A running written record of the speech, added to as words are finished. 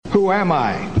Who am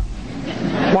I?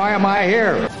 Why am I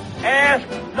here? Ask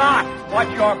not what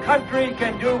your country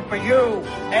can do for you.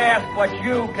 Ask what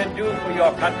you can do for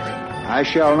your country. I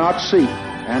shall not seek,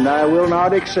 and I will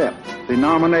not accept the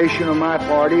nomination of my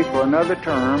party for another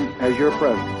term as your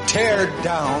president. Tear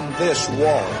down this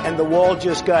wall. And the wall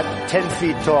just got 10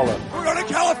 feet taller. We're going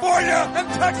to California and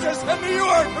Texas and New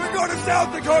York. And we're going to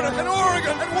South Dakota and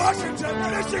Oregon and Washington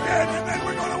and Michigan. And then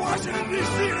we're going to Washington,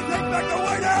 D.C. to take back the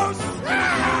White House.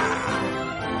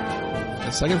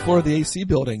 The second floor of the AC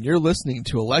building. You're listening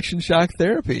to Election Shock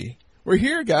Therapy. We're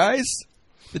here, guys.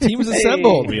 The team is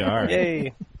assembled. We are.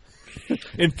 Yay.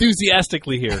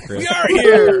 Enthusiastically here, Chris. We are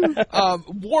here.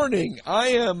 Warning: I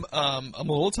am. I'm a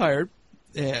little tired,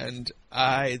 and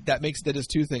that does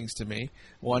two things to me.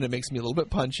 One, it makes me a little bit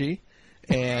punchy,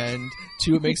 and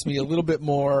two, it makes me a little bit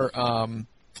more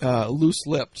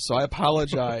loose-lipped. So I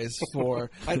apologize for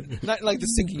not like the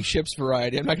sinking ships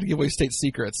variety. I'm not going to give away state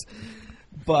secrets.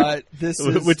 But this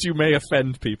is... Which you may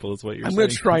offend people, is what you're saying. I'm going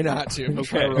to try not to.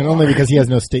 Okay. And only because he has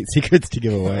no state secrets to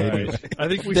give away. Right. I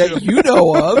think we that should... you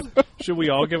know of. Should we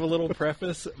all give a little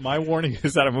preface? My warning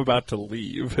is that I'm about to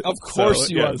leave. Of course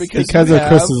you are. Because of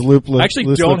Chris's I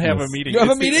actually don't have a meeting. You have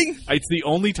a meeting? It's the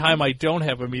only time I don't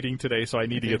have a meeting today, so I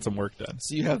need to get some work done.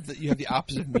 So you have the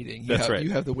opposite meeting. That's right.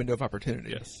 You have the window of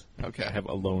opportunity. Yes. Okay. I have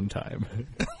alone time.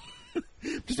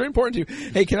 Just very important to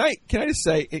you. Hey, can I just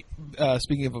say,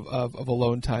 speaking of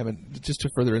alone time, and just to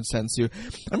further incense you,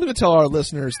 I'm going to tell our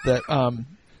listeners that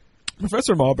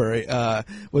Professor Mulberry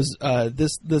was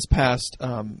this past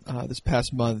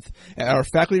month at our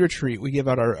faculty retreat. We give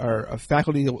out our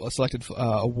faculty selected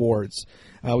awards.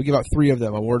 We give out 3 of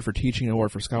them: award for teaching, an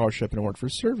award for scholarship, and an award for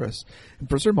service. And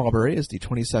Professor Mulberry is the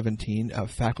 2017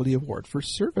 Faculty Award for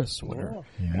Service winner. Oh.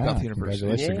 Yeah, at Beth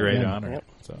University. It's a great honor. Yep.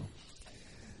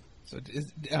 So,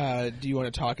 do you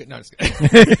want to talk it? No, just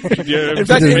kidding. In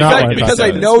fact, because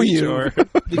I know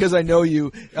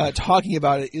you, talking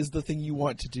about it is the thing you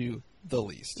want to do the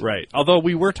least. Right. Although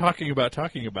we were talking about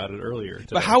it earlier today.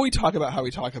 But how we talk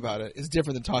about it is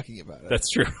different than talking about it. That's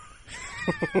true.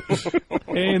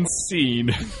 And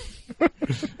scene.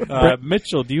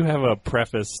 Mitchell, do you have a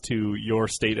preface to your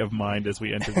state of mind as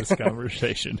we enter this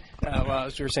conversation? Well,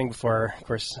 as we were saying before, of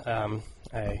course,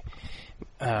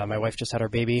 my wife just had our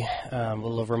baby a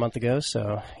little over a month ago,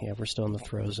 so yeah, we're still in the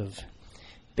throes of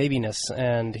babiness.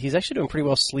 And he's actually doing pretty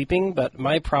well sleeping, but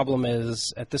my problem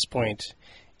is, at this point,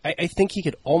 I think he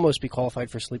could almost be qualified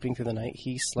for sleeping through the night.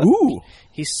 He slept. Ooh.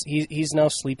 He's now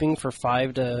sleeping for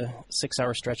 5 to 6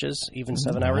 hour stretches, even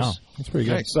 7 hours. Wow. That's pretty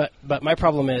good. But my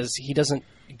problem is he doesn't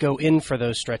go in for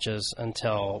those stretches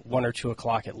until 1 or 2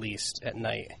 o'clock at least at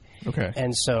night. Okay.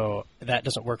 And so that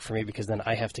doesn't work for me because then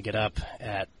I have to get up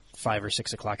at 5 or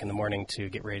 6 o'clock in the morning to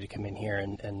get ready to come in here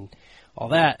and all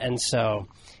that. And so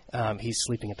he's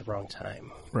sleeping at the wrong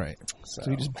time. Right.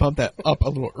 So you just bump that up a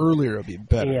little earlier, it'll be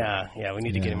better. Yeah. We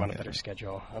need to get him on a better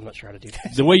schedule. I'm not sure how to do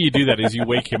that. The way you do that is you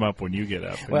wake him up when you get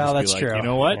up. And well, just that's be like, true. You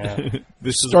know what?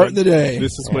 Yeah. Starting the day.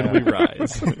 This is when we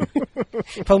rise.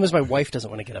 The problem is my wife doesn't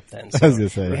want to get up then. So I was going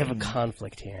to say we that. have a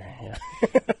conflict here. Yeah.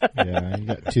 Yeah, you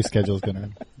got 2 schedules going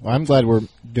on. Well, I'm glad we're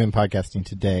doing podcasting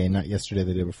today, not yesterday,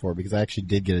 the day before, because I actually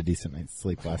did get a decent night's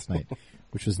sleep last night,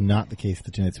 which was not the case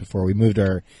the 2 nights before. We moved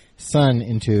our son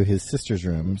into his sister's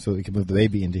room so we could move the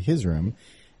baby into his room,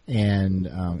 and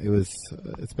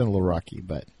it's been a little rocky,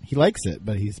 but he likes it,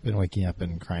 but he's been waking up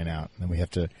and crying out, and then we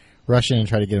have to rush in and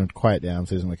try to get him to quiet down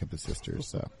so he doesn't wake up his sisters.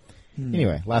 So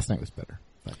anyway, last night was better.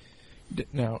 But.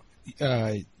 Now,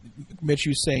 Mitch,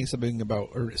 you saying something about,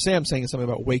 or Sam saying something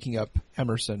about waking up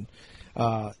Emerson.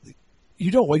 You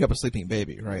don't wake up a sleeping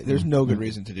baby, right? There's no good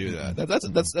reason to do that.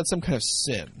 That's some kind of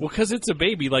sin. Well, because it's a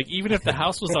baby. Like, even if the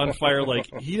house was on fire, like,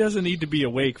 he doesn't need to be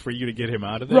awake for you to get him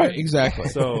out of there. Right, exactly.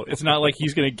 So it's not like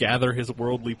he's going to gather his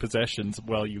worldly possessions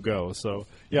while you go. So,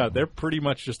 yeah, they're pretty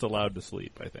much just allowed to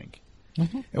sleep, I think.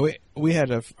 Mm-hmm. And we had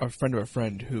a friend of a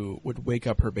friend who would wake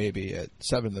up her baby at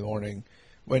 7 in the morning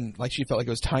when, like, she felt like it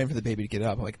was time for the baby to get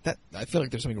up. I'm like, I feel like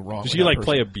there's something wrong. Does with she, that like,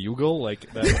 play a bugle?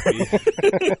 Like, that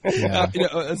would be...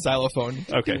 a xylophone.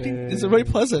 Okay. It's very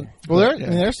pleasant. Well,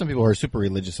 there are some people who are super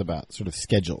religious about sort of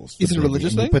schedules. Is it a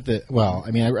religious thing?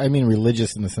 I mean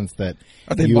religious in the sense that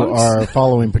you are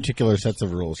following particular sets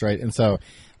of rules, right? And so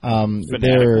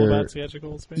fanatical about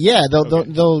schedules? Maybe? Yeah,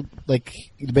 they'll like,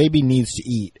 the baby needs to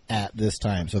eat at this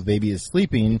time. So if the baby is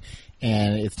sleeping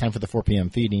and it's time for the 4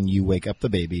 p.m. feeding, you wake up the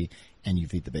baby and you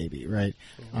feed the baby, right?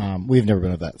 We've never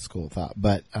been of that school of thought,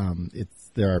 but I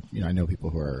know people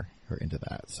who are into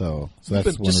that. So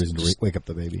that's one reason to wake up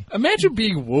the baby. Imagine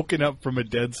being woken up from a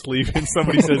dead sleep and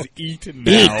somebody says, "Eat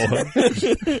now."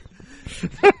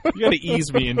 You got to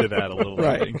ease me into that a little bit.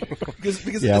 Right.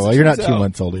 Because Yeah, as well, it you're not turns 2 out,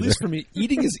 months old At either. least for me,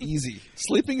 eating is easy.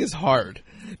 Sleeping is hard.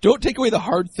 Don't take away the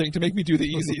hard thing to make me do the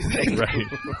easy thing. Right.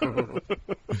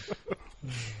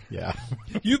 Yeah.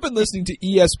 You've been listening to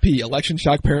ESP, Election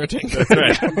Shock Parenting. That's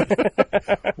right.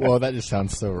 Well, that just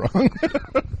sounds so wrong.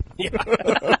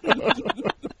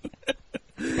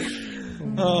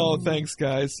 Oh, thanks,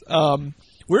 guys.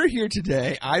 We're here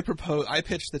today. I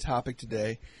pitched the topic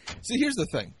today. So here's the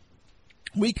thing.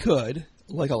 We could,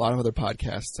 like a lot of other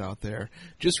podcasts out there,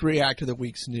 just react to the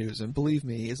week's news. And believe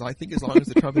me, I think as long as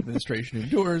the Trump administration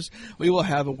endures, we will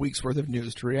have a week's worth of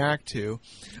news to react to.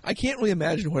 I can't really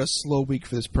imagine what a slow week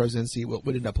for this presidency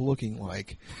would end up looking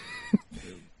like.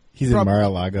 He's in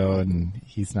Mar-a-Lago and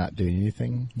he's not doing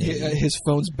anything. His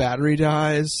phone's battery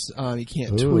dies. He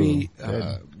can't Ooh, tweet.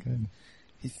 good.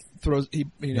 He throws. I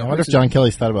wonder if John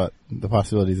Kelly's thought about the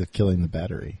possibilities of killing the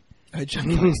battery.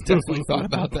 John Kelly's definitely thought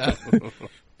about that.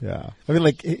 Yeah, I mean,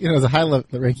 like, as a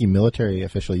high-ranking military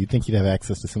official, you'd think you'd have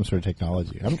access to some sort of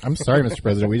technology. I'm sorry, Mr.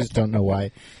 President, we just don't know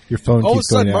why your phone All of a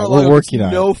keeps going sudden, out. Mar-a-Lago We're working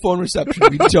on no phone reception.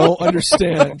 We don't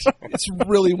understand. It's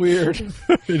really weird. it.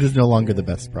 It is no longer the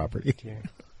best property.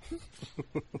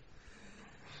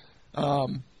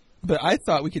 But I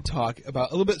thought we could talk about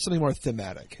a little bit something more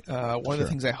thematic. One of the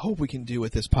things I hope we can do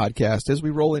with this podcast as we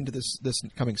roll into this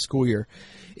coming school year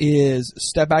is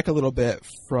step back a little bit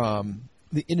from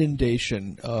the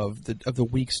inundation of the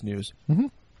week's news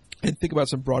and think about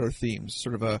some broader themes,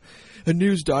 sort of a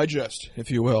news digest,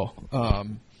 if you will.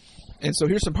 And so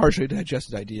here's some partially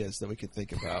digested ideas that we could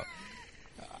think about.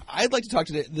 I'd like to talk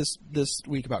today this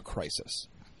week about crisis.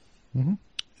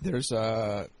 There's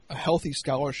a healthy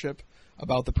scholarship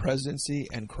about the presidency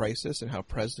and crisis and how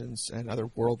presidents and other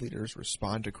world leaders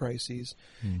respond to crises.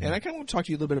 And I kind of want to talk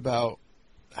to you a little bit about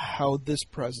how this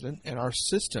president and our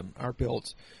system are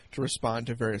built to respond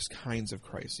to various kinds of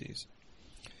crises.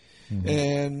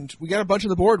 And we got a bunch on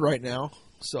the board right now.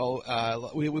 So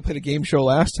we played a game show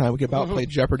last time. We could about play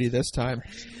Jeopardy this time.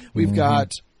 We've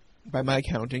got, by my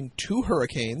counting, 2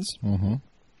 hurricanes.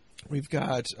 We've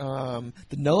got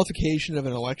the nullification of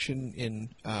an election in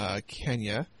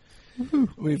Kenya.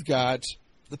 We've got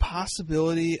the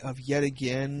possibility of yet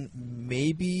again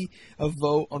maybe a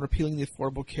vote on repealing the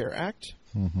Affordable Care Act.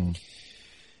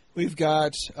 We've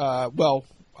got a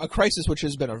crisis which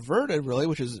has been averted, really,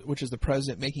 which is the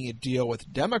president making a deal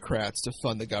with Democrats to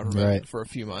fund the government for a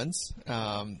few months,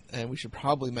 and we should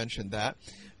probably mention that.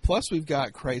 Plus, we've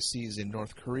got crises in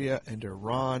North Korea and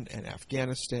Iran and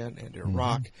Afghanistan and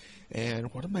Iraq.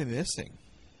 And what am I missing?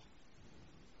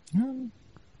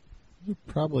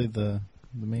 Probably the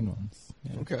main ones.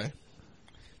 Yeah. Okay.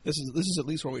 This is at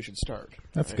least where we should start.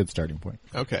 That's a good starting point.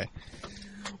 Okay.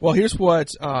 Well, here's what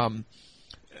I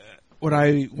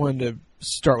wanted to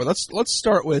start with. Let's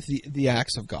start with the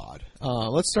acts of God.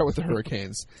 Let's start with the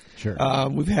hurricanes. Sure.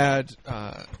 We've had.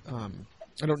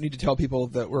 I don't need to tell people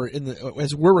that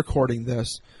as we're recording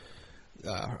this,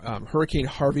 Hurricane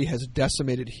Harvey has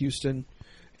decimated Houston,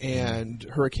 and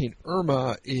Hurricane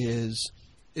Irma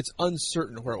it's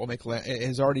uncertain where it will make land. It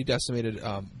has already decimated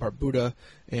Barbuda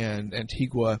and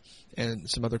Antigua and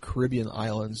some other Caribbean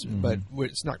islands, but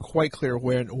it's not quite clear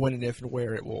when and if and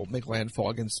where it will make landfall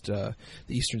against the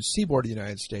eastern seaboard of the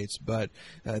United States. But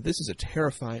this is a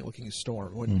terrifying-looking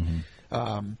storm. When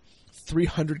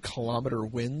 300-kilometer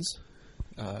winds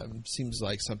seems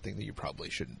like something that you probably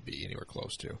shouldn't be anywhere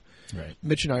close to. Right.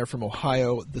 Mitch and I are from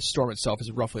Ohio. The storm itself is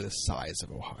roughly the size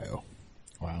of Ohio.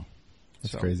 Wow.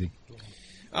 That's crazy.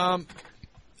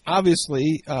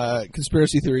 Obviously,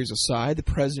 conspiracy theories aside, the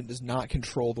president does not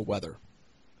control the weather.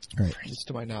 Right. Just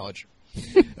to my knowledge.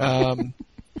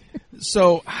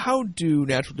 So how do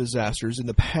natural disasters in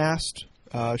the past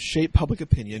shape public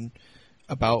opinion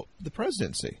about the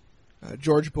presidency?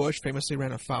 George Bush famously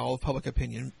ran afoul of public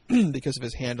opinion because of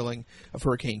his handling of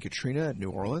Hurricane Katrina at New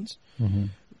Orleans.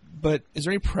 But is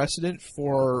there any precedent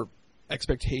for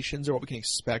expectations or what we can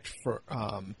expect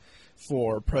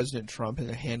for President Trump in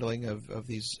the handling of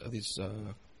these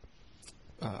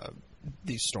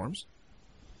storms?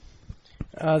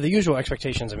 The usual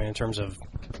expectations. I mean, in terms of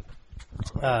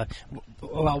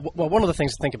one of the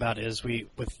things to think about is you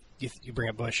bring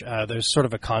up Bush. There's sort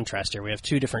of a contrast here. We have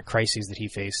 2 different crises that he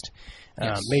faced,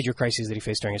 major crises that he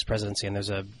faced during his presidency, and there's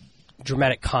a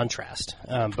dramatic contrast,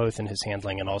 both in his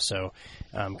handling and also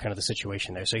kind of the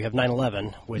situation there. So you have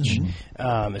 9/11, which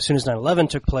as soon as 9/11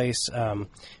 took place,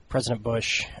 President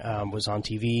Bush was on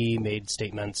TV, made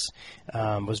statements,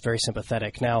 was very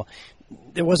sympathetic. Now,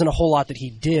 there wasn't a whole lot that he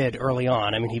did early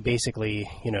on. I mean, he basically,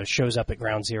 shows up at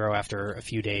ground zero after a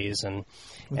few days and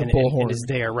is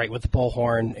there, right, with the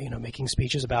bullhorn, making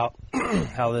speeches about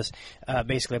how this,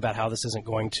 basically about how this isn't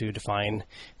going to define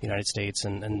the United States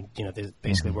and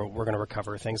basically we're going to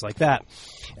recover, things like that.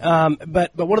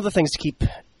 But one of the things to keep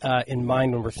in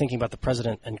mind when we're thinking about the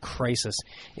president and crisis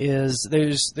is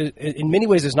in many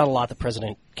ways there's not a lot the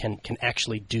president can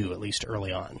actually do, at least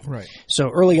early on. Right. So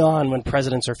early on, when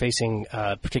presidents are facing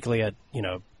particularly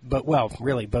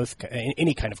really both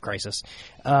any kind of crisis,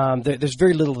 there's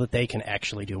very little that they can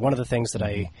actually do. One of the things that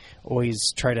I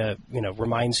always try to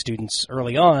remind students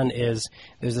early on is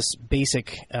there's this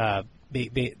basic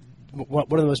one of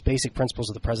the most basic principles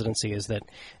of the presidency is that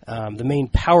the main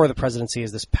power of the presidency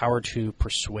is this power to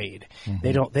persuade.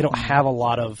 They don't have a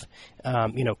lot of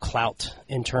clout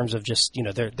in terms of just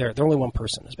they're only one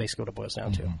person is basically what it boils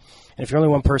down to. And if you're only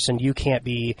one person, you can't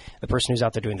be the person who's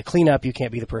out there doing the cleanup. You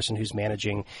can't be the person who's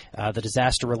managing the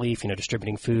disaster relief,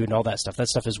 distributing food and all that stuff. That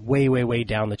stuff is way, way, way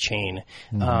down the chain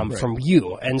from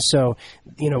you. And so,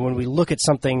 when we look at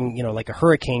something, like a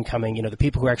hurricane coming, the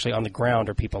people who are actually on the ground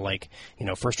are people like,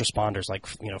 first responders, like,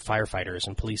 firefighters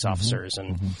and police officers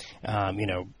and,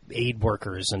 aid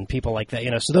workers and people like that.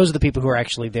 So those are the people who are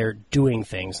actually there doing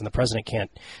things, and the president can't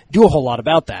do a whole lot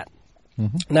about that.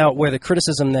 Now, where the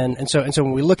criticism then, and so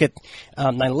when we look at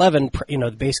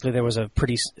 9/11, basically there was a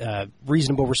pretty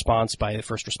reasonable response by the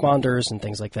first responders and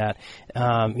things like that.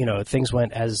 Things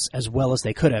went as well as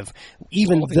they could have,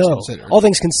 all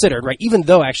things considered, right? Even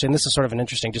though, actually, and this is sort of an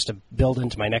interesting, just to build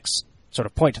into my next sort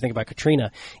of point to think about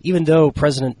Katrina, even though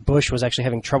President Bush was actually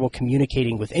having trouble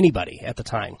communicating with anybody at the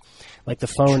time. Like the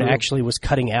phone actually was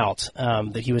cutting out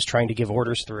that he was trying to give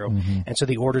orders through. And so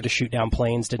the order to shoot down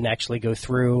planes didn't actually go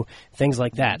through, things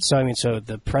like that. So, so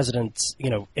the president's,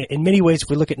 in many ways, if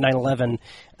we look at 9/11,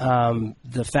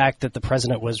 the fact that the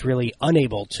president was really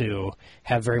unable to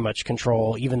have very much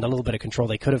control, even the little bit of control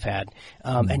they could have had,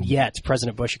 and yet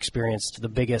President Bush experienced the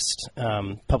biggest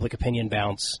public opinion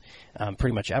bounce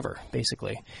pretty much ever,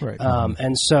 basically. Right.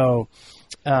 And so...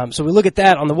 so we look at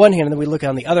that on the one hand, and then we look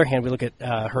on the other hand, we look at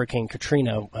Hurricane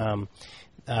Katrina.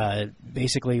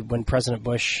 Basically, when President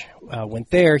Bush went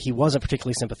there, he wasn't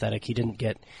particularly sympathetic. He didn't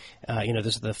get,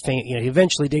 this is the he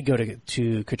eventually did go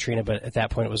to Katrina, but at that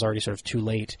point it was already sort of too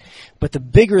late. But the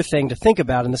bigger thing to think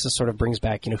about, and this is sort of brings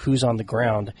back, who's on the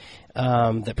ground,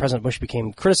 that President Bush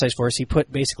became criticized for, is he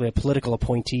put basically a political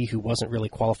appointee who wasn't really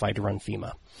qualified to run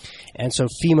FEMA. And so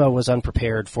FEMA was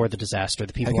unprepared for the disaster.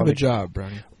 The people heck of a job,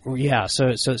 Brownie. Yeah,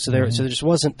 so there just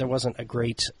wasn't a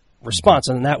great response,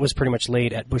 and that was pretty much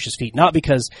laid at Bush's feet. Not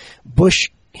because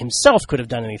Bush himself could have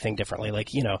done anything differently, like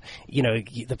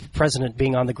the president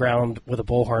being on the ground with a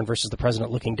bullhorn versus the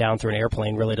president looking down through an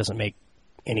airplane really doesn't make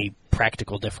any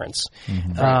practical difference.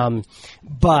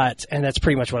 But and that's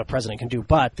pretty much what a president can do.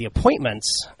 But the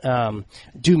appointments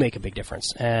do make a big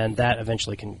difference, and that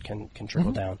eventually can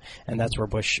trickle down, and that's where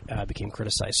Bush became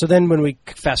criticized. So then, when we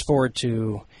fast forward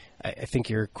to, I think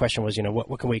your question was,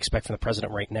 what can we expect from the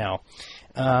president right now?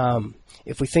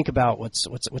 If we think about what's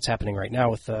happening right now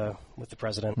with the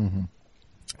president,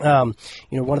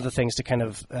 one of the things to kind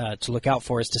of to look out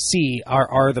for is to see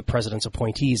are the president's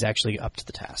appointees actually up to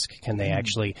the task? Can they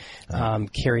actually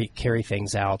carry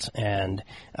things out and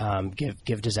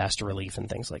give disaster relief and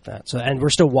things like that? So, and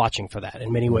we're still watching for that.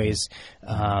 In many ways,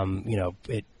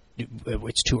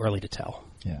 it's too early to tell.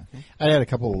 Yeah, I had a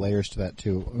couple of layers to that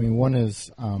too. I mean, one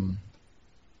is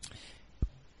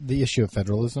the issue of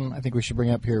federalism. I think we should bring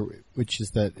up here, which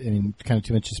is that, kind of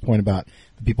to Mitch's point about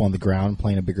the people on the ground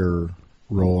playing a bigger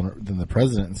role than the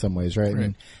president in some ways, right?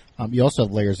 Right. You also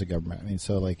have layers of government.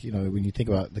 So when you think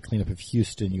about the cleanup of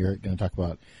Houston, you're going to talk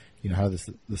about, how does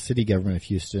the city government of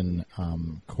Houston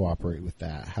cooperate with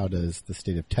that? How does the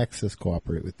state of Texas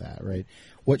cooperate with that, right?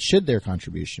 What should their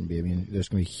contribution be? There's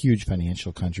going to be huge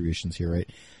financial contributions here, right?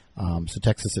 So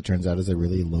Texas, it turns out, is a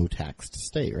really low-taxed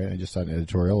state, right? I just saw an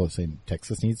editorial saying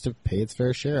Texas needs to pay its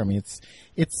fair share.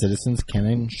 Its citizens can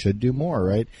and should do more,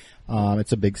 right?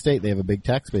 It's a big state. They have a big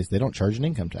tax base. They don't charge an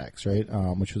income tax, right?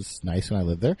 Which was nice when I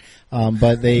lived there.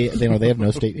 But they have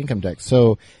no state income tax.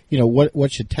 So,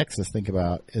 what should Texas think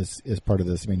about as part of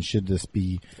this? Should this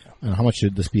be, how much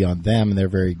should this be on them and their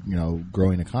very,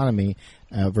 growing economy,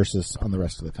 versus on the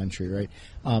rest of the country, right?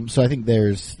 So I think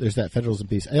there's that federalism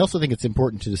piece. I also think it's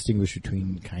important to distinguish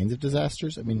between kinds of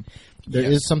disasters. There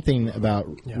is something about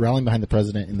rallying behind the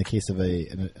president in the case of a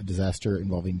disaster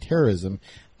involving terrorism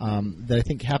that I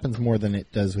think happens more than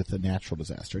it does with a natural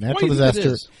disaster.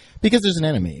 Disaster, because there's an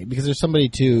enemy, because there's somebody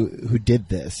who did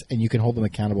this, and you can hold them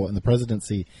accountable. And the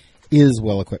presidency is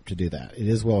well equipped to do that. It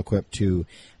is well equipped to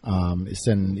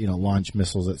send, launch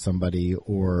missiles at somebody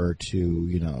or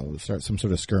to, start some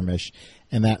sort of skirmish,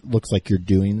 and that looks like you're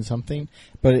doing something.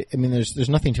 But there's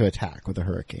nothing to attack with a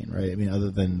hurricane, right? I mean, other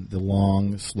than the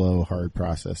long, slow, hard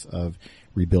process of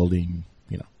rebuilding,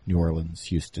 New Orleans,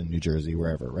 Houston, New Jersey,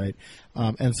 wherever, right?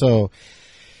 And so,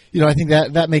 I think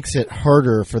that makes it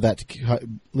harder for that to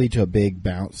lead to a big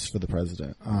bounce for the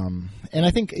president. And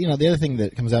I think, the other thing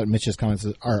that comes out in Mitch's comments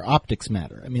is our optics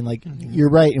matter. I mean, you're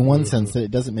right in one sense that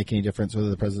it doesn't make any difference whether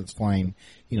the president's flying,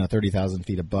 30,000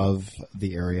 feet above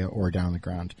the area or down the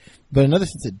ground. But in another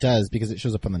sense it does because it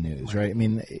shows up on the news, right? I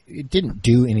mean, it didn't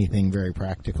do anything very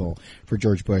practical for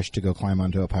George Bush to go climb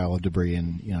onto a pile of debris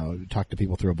and, talk to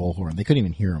people through a bullhorn. They couldn't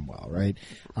even hear him well, right?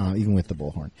 Even with the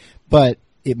bullhorn. But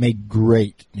it made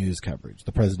great news coverage.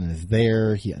 The president is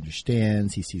there. He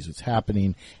understands. He sees what's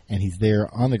happening. And he's there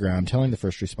on the ground telling the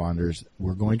first responders,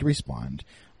 we're going to respond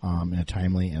in a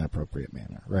timely and appropriate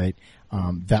manner, right?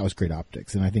 That was great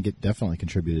optics. And I think it definitely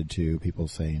contributed to people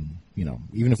saying,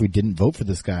 even if we didn't vote for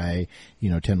this guy,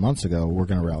 10 months ago, we're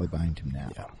going to rally behind him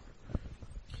now. Yeah.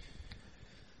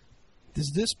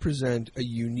 Does this present a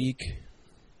unique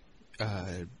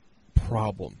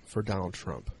problem for Donald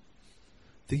Trump?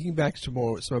 Thinking back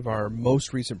to some of our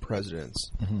most recent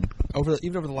presidents, over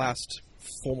the last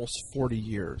almost 40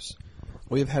 years,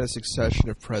 we have had a succession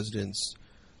of presidents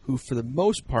who, for the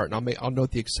most part, and I'll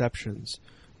note the exceptions,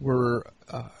 were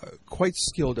quite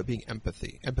skilled at being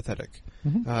empathetic.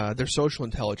 Their social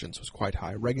intelligence was quite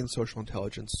high. Reagan's social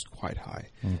intelligence was quite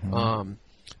high.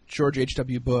 George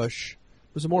H.W. Bush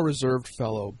was a more reserved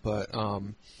fellow, but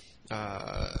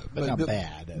not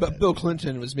bad. But Bill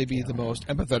Clinton was maybe the most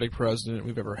empathetic president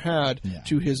we've ever had,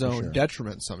 to his own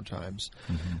detriment sometimes.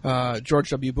 George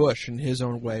W. Bush, in his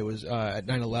own way, was at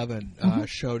 9/11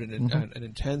 showed an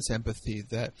intense empathy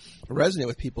that resonated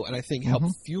with people, and I think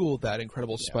helped fuel that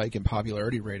incredible spike in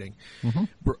popularity rating.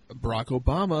 Barack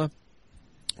Obama,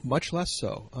 much less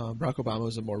so. Barack Obama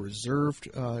was a more reserved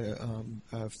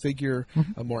figure,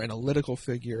 a more analytical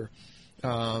figure.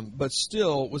 But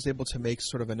still was able to make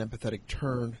sort of an empathetic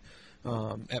turn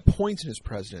at points in his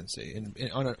presidency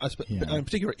on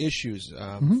particular issues,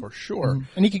 for sure.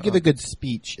 And he could give a good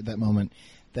speech at that moment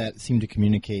that seemed to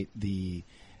communicate the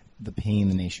pain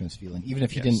the nation was feeling, even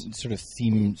if he didn't sort of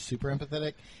seem super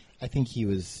empathetic. I think he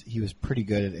was pretty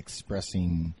good at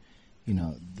expressing,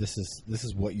 this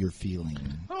is what you're feeling.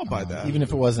 I'll buy that, even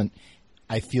if it wasn't.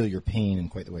 I feel your pain in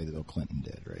quite the way that Bill Clinton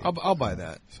did, right? I'll buy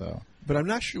that. So. But I'm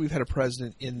not sure we've had a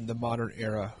president in the modern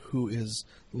era who is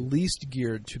least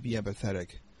geared to be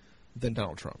empathetic than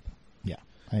Donald Trump. Yeah,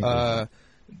 I agree.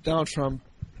 Donald Trump,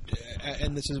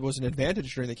 and this was an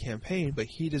advantage during the campaign, but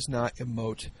he does not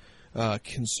emote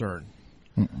concern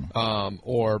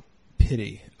or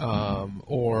pity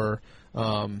or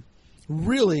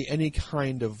really any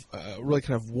kind of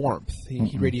warmth.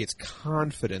 He radiates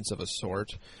confidence of a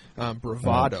sort,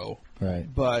 bravado. Right.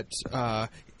 But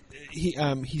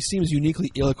he seems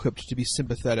uniquely ill-equipped to be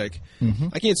sympathetic.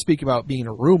 I can't speak about being in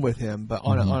a room with him, but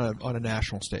on a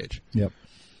national stage. Yep.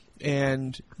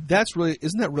 And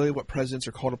isn't that really what presidents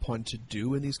are called upon to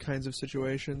do in these kinds of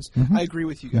situations? I agree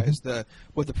with you guys.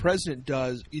 What the president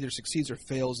does, either succeeds or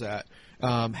fails at,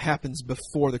 happens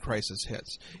before the crisis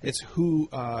hits. It's who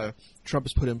Trump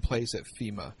has put in place at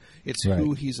FEMA. It's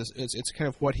who it's kind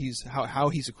of what how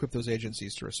he's equipped those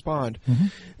agencies to respond.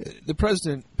 The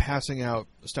president passing out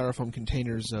styrofoam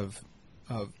containers of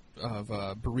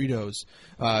burritos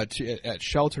at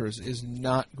shelters is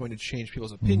not going to change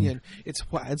people's opinion. It's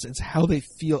how they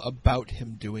feel about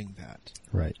him doing that.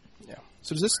 Right. Yeah.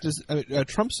 So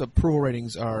Trump's approval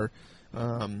ratings are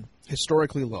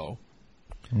historically low,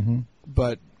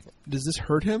 but does this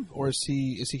hurt him, or is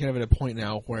he kind of at a point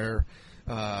now where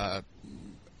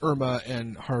Irma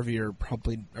and Harvey are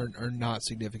probably are not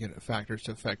significant factors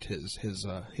to affect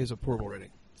his approval rating?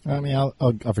 I mean, I'll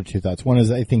offer two thoughts. One is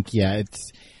I think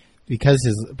it's because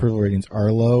his approval ratings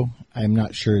are low. I'm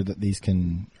not sure that these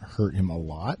can hurt him a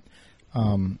lot.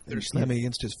 They're slamming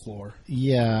against his floor.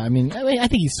 Yeah, I mean, I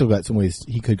think he's still got some ways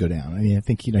he could go down. I mean, I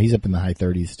think he's up in the high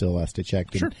 30s still last I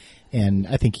checked. Sure. And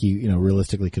I think he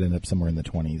realistically could end up somewhere in the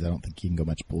 20s. I don't think he can go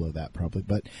much below that probably,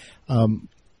 but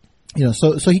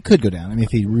so he could go down. I mean,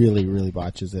 if he really really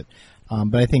botches it.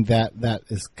 But I think that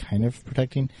is kind of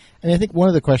protecting. And I think one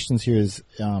of the questions here is,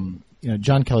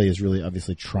 John Kelly is really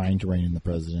obviously trying to rein in the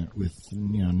president with,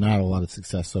 not a lot of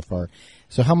success so far.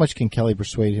 So how much can Kelly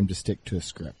persuade him to stick to a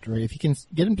script, right? If he can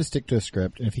get him to stick to a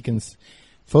script, and if he can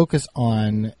focus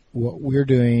on what we're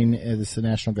doing as the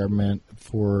national government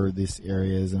for these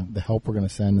areas and the help we're going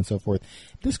to send and so forth,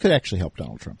 this could actually help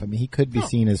Donald Trump. I mean, he could be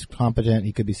seen as competent.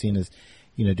 He could be seen as,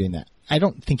 doing that. I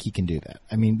don't think he can do that.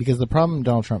 I mean, because the problem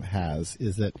Donald Trump has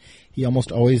is that he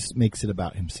almost always makes it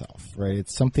about himself, right?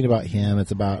 It's something about him.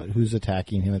 It's about who's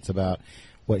attacking him. It's about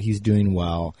what he's doing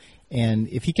well. And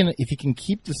if he can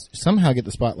keep this, somehow get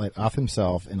the spotlight off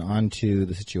himself and onto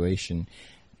the situation,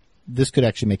 this could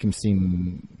actually make him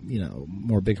seem,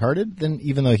 more big-hearted than,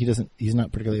 even though he's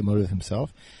not particularly emotive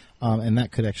himself. And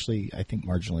that could actually, I think,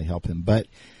 marginally help him. But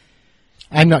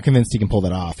I'm not convinced he can pull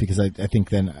that off, because I think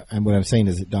then what I'm saying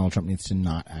is that Donald Trump needs to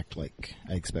not act like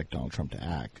I expect Donald Trump to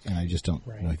act, and I just don't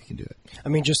know if he can do it. I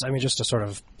mean, just to sort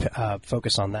of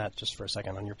focus on that just for a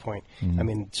second on your point. Mm-hmm. I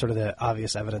mean, sort of the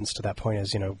obvious evidence to that point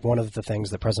is, one of the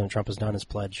things that President Trump has done is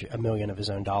pledge $1 million of his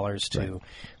own dollars to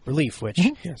relief, which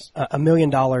 $1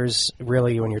 million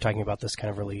really, when you're talking about this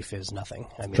kind of relief, is nothing.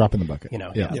 I mean, drop in the bucket.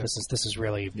 This is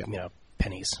really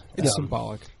pennies. It's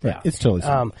symbolic. Right. Yeah. It's totally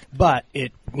symbolic. But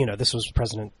this was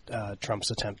President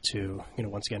Trump's attempt to,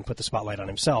 once again, put the spotlight on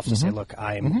himself to say, look,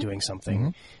 I am doing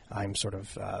something. I'm sort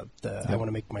of I want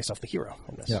to make myself the hero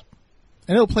in this. Yeah.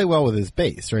 And it'll play well with his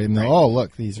base, right? And oh,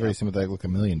 look, he's very sympathetic. Look,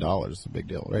 $1 million is a big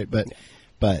deal, right?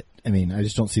 But I mean, I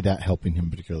just don't see that helping him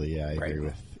particularly. Yeah, I agree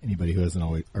with anybody who doesn't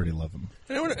already love him.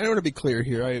 And I want to be clear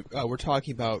here. We're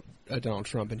talking about Donald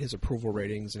Trump and his approval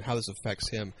ratings and how this affects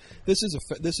him. This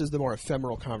is the more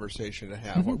ephemeral conversation to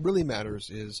have. What really matters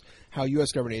is how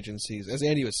U.S. government agencies, as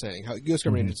Andy was saying, how U.S.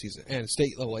 government agencies and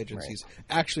state-level agencies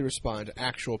actually respond to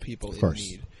actual people in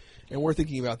need. And we're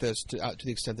thinking about this to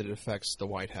the extent that it affects the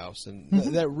White House, and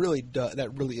that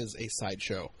really is a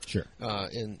sideshow. Sure.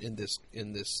 In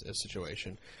this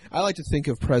situation, I like to think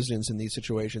of presidents in these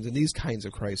situations, in these kinds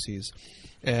of crises,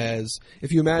 as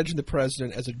if you imagine the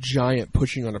president as a giant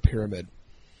pushing on a pyramid.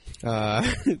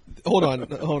 Hold on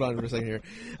for a second here.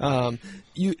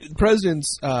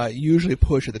 Presidents usually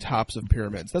push at the tops of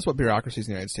pyramids. That's what bureaucracies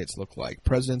in the United States look like.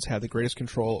 Presidents have the greatest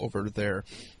control over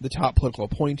the top political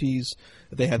appointees.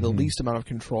 They have the least amount of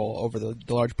control over the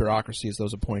large bureaucracies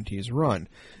those appointees run.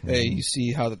 You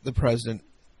see how the president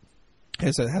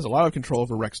has a lot of control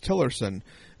over Rex Tillerson,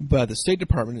 but the State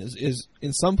Department is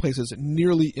in some places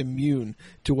nearly immune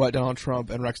to what Donald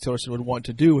Trump and Rex Tillerson would want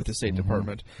to do with the State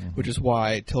Department, which is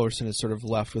why Tillerson is sort of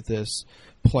left with this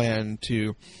plan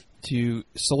to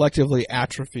selectively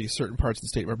atrophy certain parts of the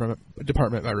State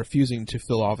Department by refusing to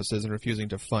fill offices and refusing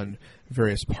to fund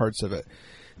various parts of it,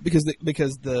 because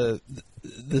the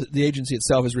agency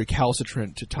itself is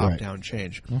recalcitrant to top-down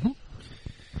change.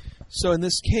 So in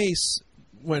this case,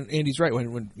 when Andy's right,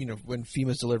 when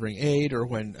FEMA's delivering aid, or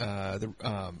when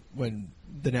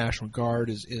the National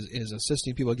Guard is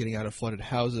assisting people getting out of flooded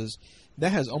houses,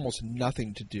 that has almost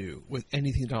nothing to do with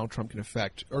anything Donald Trump can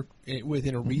affect, or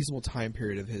within a reasonable time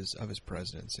period of his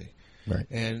presidency. Right.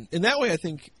 And in that way, I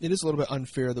think it is a little bit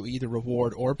unfair that we either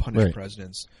reward or punish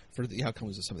presidents for the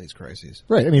outcomes of some of these crises.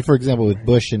 Right. I mean, for example, with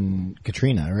Bush and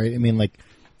Katrina, right? I mean,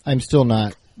 I'm still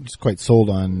not just quite sold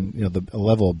on the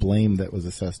level of blame that was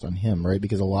assessed on him, right?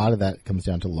 Because a lot of that comes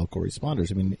down to local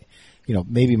responders. I mean,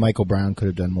 maybe Michael Brown could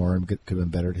have done more and could have been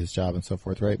better at his job and so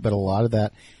forth, right? But a lot of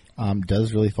that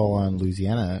does really fall on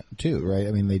Louisiana too, right?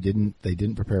 I mean, they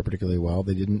didn't prepare particularly well.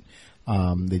 They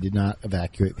did not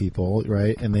evacuate people,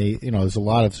 right? And there's a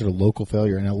lot of sort of local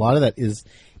failure, and a lot of that is,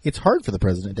 it's hard for the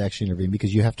president to actually intervene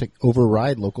because you have to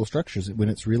override local structures when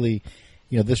it's really,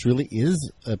 this really is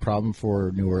a problem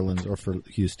for New Orleans or for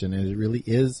Houston, and it really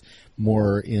is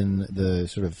more in the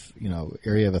sort of,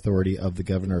 area of authority of the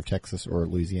governor of Texas or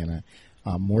Louisiana,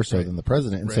 more so than the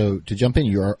president. And so to jump in,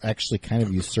 you are actually kind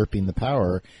of usurping the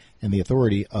power and the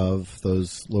authority of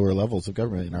those lower levels of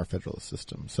government in our federalist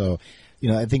system. So,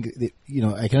 I think that,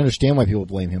 I can understand why people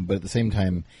blame him, but at the same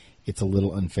time, it's a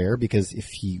little unfair, because if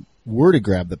he were to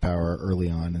grab the power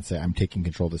early on and say, I'm taking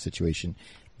control of the situation,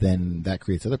 then that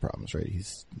creates other problems, right?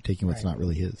 He's taking what's not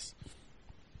really his.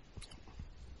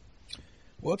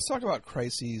 Well, let's talk about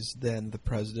crises then the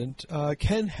president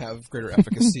can have greater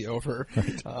efficacy over.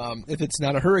 If it's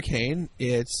not a hurricane,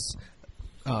 it's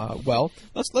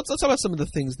let's talk about some of the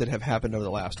things that have happened over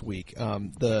the last week.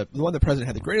 The one the president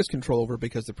had the greatest control over,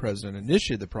 because the president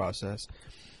initiated the process,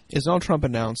 is Donald Trump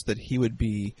announced that he would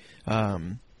be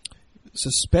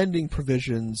suspending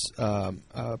provisions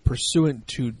pursuant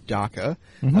to DACA,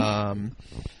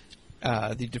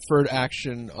 the Deferred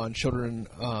Action on Children.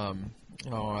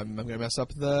 I'm going to mess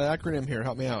up the acronym here.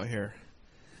 Help me out here.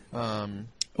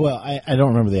 Well, I don't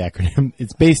remember the acronym.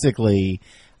 It's basically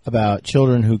about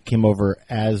children who came over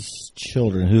as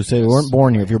children, who say weren't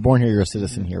born here. If you're born here, you're a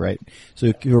citizen here, right?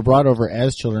 So you were brought over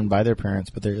as children by their parents,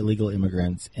 but they're illegal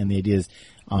immigrants, and the idea is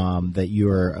that you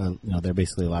are, they're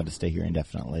basically allowed to stay here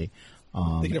indefinitely.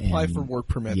 They can apply for work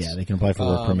permits. Yeah, they can apply for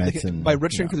work permits by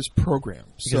registering for this program.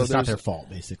 Because so it's not their fault,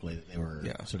 basically, that they were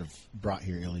Yeah. sort of brought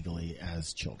here illegally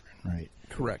as children, right?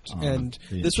 Correct. And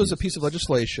this was a piece of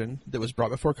legislation that was brought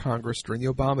before Congress during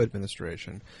the Obama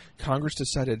administration. Congress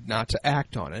decided not to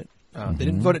act on it. They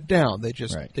didn't vote it down. They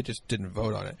just didn't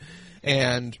vote on it.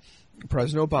 And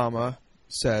President Obama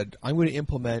said, "I'm going to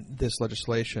implement this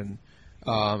legislation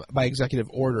by executive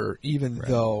order, even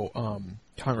though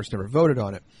Congress never voted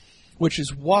on it." Which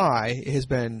is why it has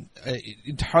been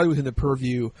entirely within the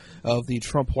purview of the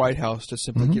Trump White House to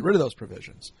simply get rid of those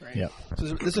provisions. Right. Yep.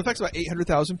 So this affects about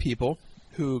 800,000 people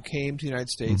who came to the United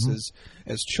States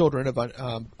as children of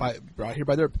brought here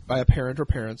by a parent or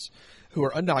parents who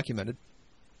are undocumented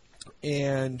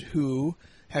and who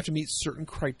have to meet certain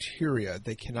criteria.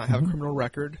 They cannot have a criminal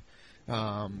record.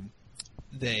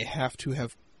 They have to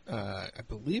have, I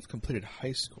believe, completed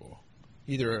high school,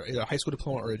 either a high school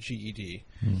diploma or a GED.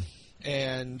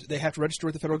 And they have to register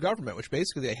with the federal government, which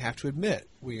basically they have to admit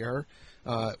we are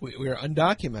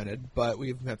undocumented, but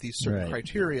we've met these certain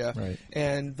criteria,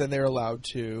 and then they're allowed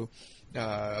to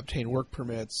obtain work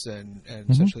permits and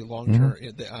essentially long-term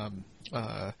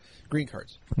green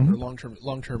cards or long-term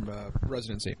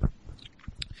residency.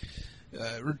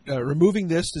 Removing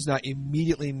this does not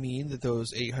immediately mean that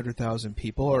those 800,000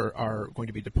 people are going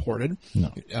to be deported.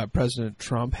 No. President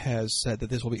Trump has said that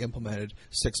this will be implemented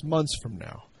 6 months from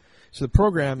now. So the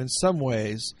program, in some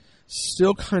ways,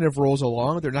 still kind of rolls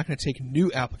along. They're not going to take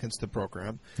new applicants to the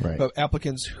program, but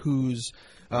applicants whose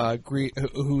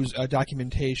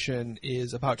documentation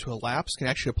is about to elapse can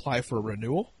actually apply for a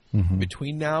renewal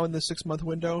between now and the 6-month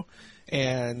window.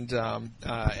 And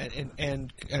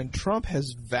Trump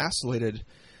has vacillated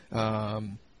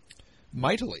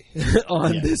mightily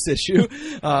on this issue.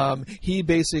 He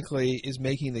basically is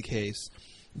making the case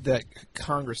that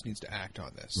Congress needs to act on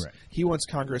this. Right. He wants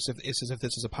Congress, if this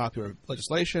is a popular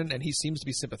legislation, and he seems to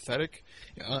be sympathetic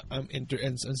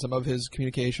in some of his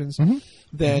communications,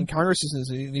 then Congress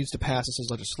needs to pass this as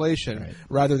legislation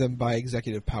rather than by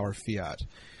executive power fiat.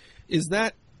 Is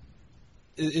this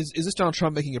Donald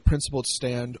Trump making a principled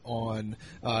stand on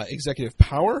executive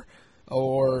power,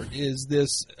 or is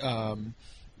this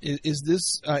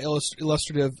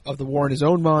illustrative of the war in his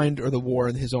own mind or the war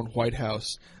in his own White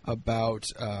House about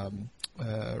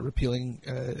repealing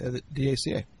the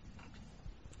DACA?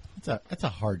 That's a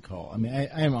hard call. I mean,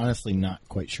 I am honestly not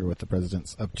quite sure what the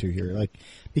president's up to here.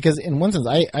 Because in one sense,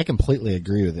 I completely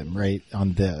agree with him, right,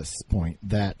 on this point,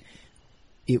 that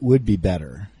it would be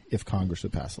better if Congress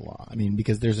would pass a law. I mean,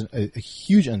 because there's a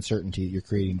huge uncertainty you're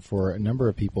creating for a number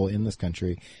of people in this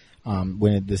country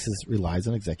when relies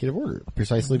on executive order,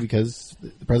 precisely because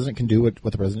the president can do what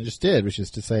the president just did, which is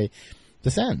to say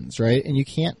this ends, right? And you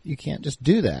can't just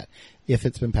do that if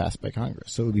it's been passed by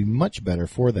Congress. So it would be much better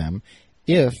for them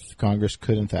if Congress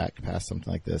could in fact pass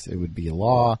something like this. It would be a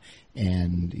law,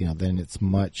 and then it's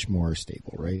much more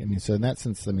stable, right? I mean, so in that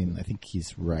sense, I think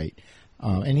he's right.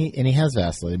 And he has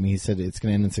vacillated. I mean, he said it's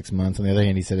going to end in 6 months. On the other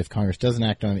hand, he said if Congress doesn't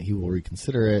act on it, he will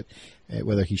reconsider it,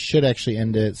 whether he should actually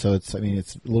end it. So it's a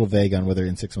little vague on whether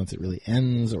in 6 months it really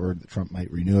ends or Trump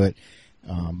might renew it.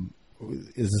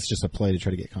 Is this just a play to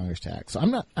try to get Congress to act? So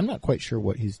I'm not quite sure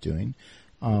what he's doing.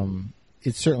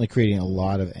 It's certainly creating a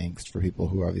lot of angst for people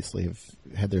who obviously have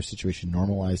had their situation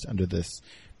normalized under this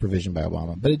provision by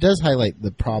Obama. But it does highlight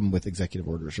the problem with executive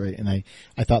orders, right? And I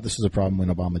thought this was a problem when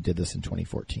Obama did this in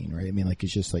 2014, right? I mean,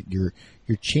 it's just you're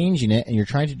changing it and you're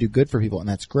trying to do good for people, and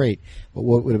that's great. But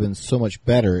what would have been so much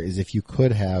better is if you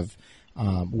could have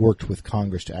worked with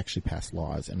Congress to actually pass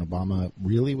laws. And Obama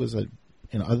really was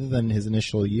other than his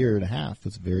initial year and a half,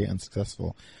 was very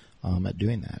unsuccessful at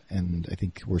doing that. And I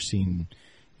think we're seeing,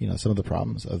 some of the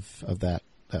problems of that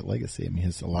legacy. I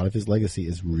mean, a lot of his legacy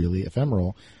is really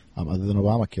ephemeral, other than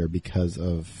Obamacare, because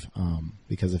of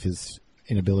his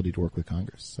inability to work with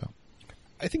Congress. So,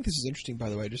 I think this is interesting, by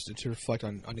the way, just to reflect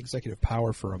on executive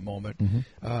power for a moment.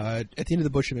 At the end of the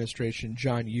Bush administration,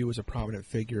 John Yoo was a prominent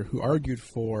figure who argued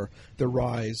for the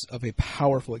rise of a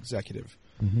powerful executive,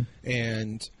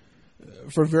 and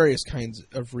for various kinds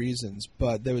of reasons.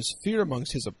 But there was fear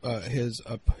amongst his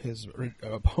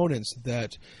opponents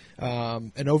that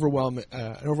an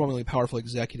overwhelmingly powerful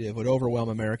executive would overwhelm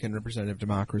American representative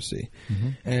democracy,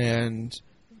 and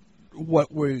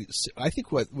what we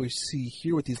see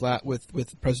here with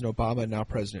with President Obama and now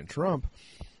President Trump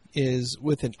is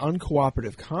with an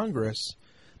uncooperative Congress,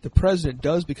 the president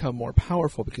does become more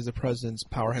powerful because the president's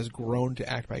power has grown to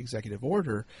act by executive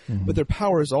order, but their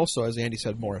power is also, as Andy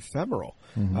said, more ephemeral.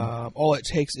 All it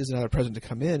takes is another president to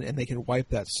come in, and they can wipe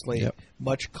that slate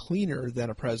much cleaner than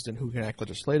a president who can act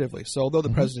legislatively. So although the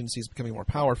presidency is becoming more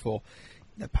powerful,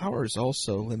 that power is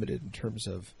also limited in terms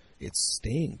of its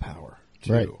staying power,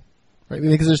 too. Right,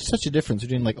 because there's such a difference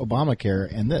between like Obamacare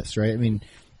and this, right? I mean,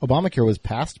 Obamacare was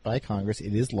passed by Congress;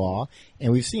 it is law,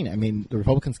 and we've seen. I mean, the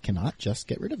Republicans cannot just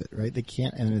get rid of it, right? They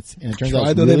can't, and it turns out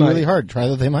it's really hard. Try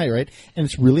though they might, right? And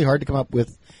it's really hard to come up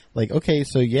with, like, okay,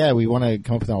 so yeah, we want to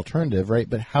come up with an alternative, right?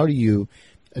 But how do you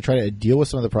try to deal with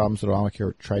some of the problems that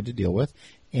Obamacare tried to deal with,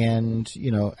 and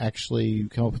actually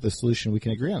come up with a solution we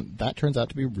can agree on? That turns out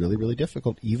to be really, really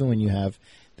difficult, even when you have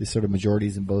these sort of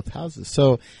majorities in both houses.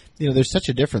 So, there's such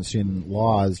a difference between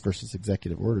laws versus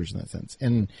executive orders in that sense.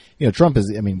 And, Trump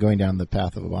is, going down the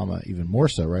path of Obama even more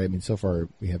so, right? I mean, so far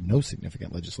we have no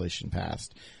significant legislation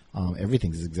passed.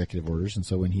 Everything's executive orders. And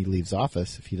so when he leaves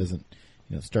office, if he doesn't,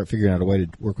 start figuring out a way to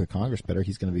work with Congress better,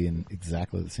 he's going to be in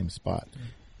exactly the same spot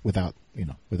without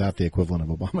the equivalent of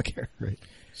Obamacare, right?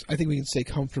 So I think we can say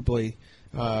comfortably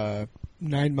 9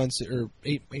 months or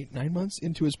 9 months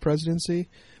into his presidency,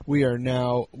 we are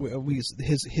now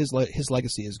his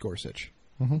legacy is Gorsuch.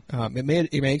 It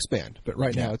may expand, but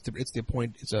right now it's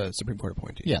a Supreme Court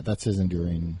appointee. Yeah, that's the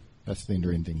enduring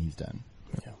thing he's done.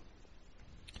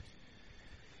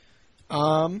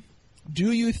 Yeah.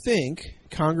 Do you think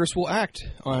Congress will act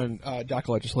on DACA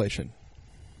legislation?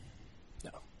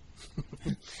 No.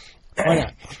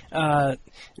 Why not?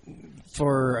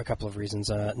 For a couple of reasons.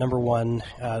 Number one,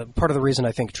 part of the reason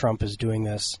I think Trump is doing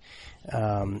this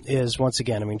is, once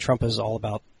again, Trump is all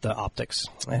about the optics,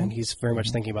 and he's very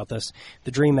much thinking about this.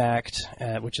 The DREAM Act,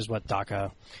 which is what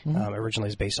DACA originally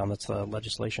is based on, that's the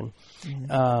legislation,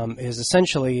 is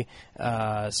essentially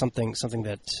something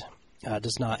that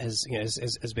does not, has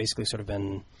basically sort of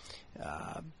been...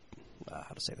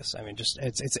 how to say this?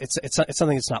 It's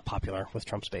something that's not popular with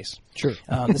Trump's base. Sure.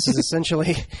 This is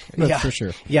essentially, that's for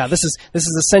sure. Yeah, this is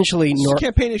essentially a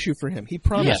campaign issue for him. He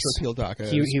promised to repeal DACA.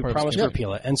 He promised to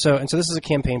repeal it, and so this is a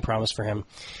campaign promise for him,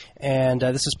 and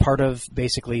this is part of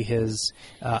basically his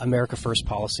America First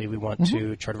policy. We want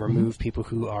to try to remove people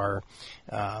who are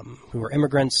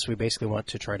immigrants. We basically want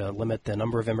to try to limit the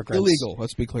number of immigrants. Illegal.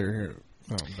 Let's be clear here.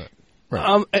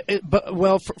 Right.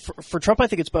 For Trump, I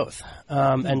think it's both,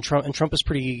 and Trump has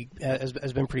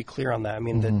been pretty clear on that.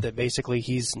 That basically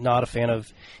he's not a fan of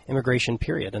immigration,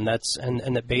 period, and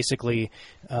that basically,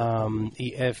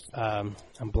 if I'm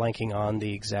blanking on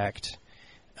the exact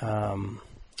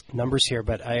numbers here,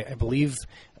 but I believe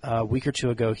a week or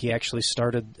two ago he actually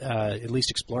started at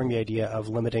least exploring the idea of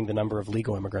limiting the number of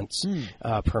legal immigrants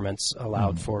permits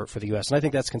allowed for the U.S. And I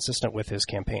think that's consistent with his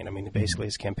campaign. Basically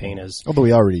his campaign is... Although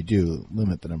we already do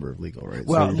limit the number of legal, right?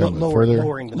 Well, so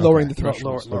lowering the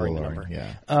threshold. Lowering the number.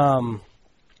 Yeah.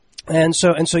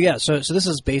 So this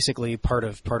is basically part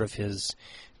of his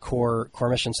core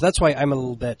mission. So that's why I'm a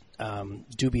little bit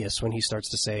dubious when he starts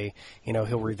to say,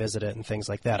 he'll revisit it and things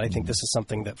like that. I think this is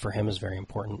something that for him is very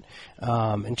important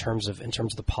in terms of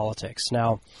the politics.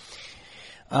 Now,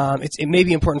 it may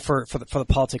be important for the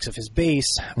politics of his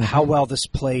base, how well this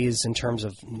plays in terms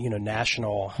of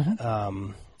national.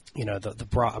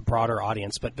 The broader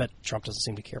audience, but Trump doesn't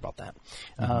seem to care about that.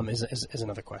 Is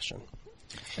another question.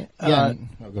 Go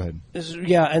ahead.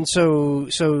 Yeah, and so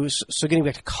getting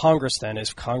back to Congress, then,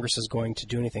 if Congress is going to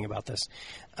do anything about this,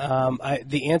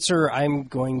 the answer I'm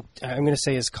going to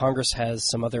say is Congress has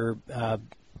some other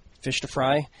fish to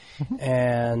fry,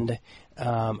 and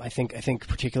I think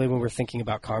particularly when we're thinking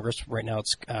about Congress right now,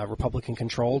 it's Republican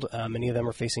controlled. Many of them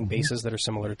are facing bases that are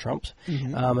similar to Trump's,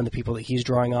 and the people that he's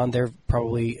drawing on, they're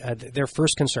probably their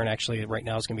first concern actually right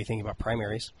now is going to be thinking about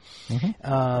primaries,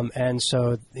 and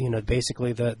so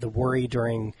basically the worry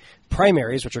during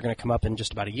primaries, which are going to come up in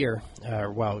just about a year,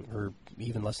 or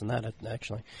even less than that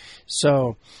actually.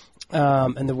 So.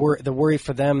 And the worry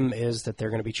for them is that they're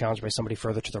going to be challenged by somebody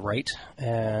further to the right,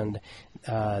 and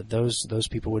those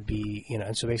people would be,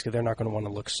 and so basically they're not going to want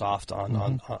to look soft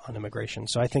on immigration.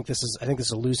 So I think this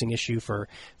is a losing issue for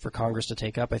Congress to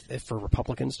take up, for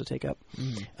Republicans to take up.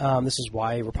 This is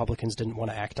why Republicans didn't want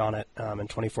to act on it in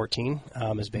 2014.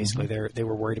 Is basically they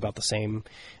were worried about the same.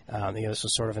 This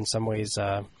was sort of in some ways,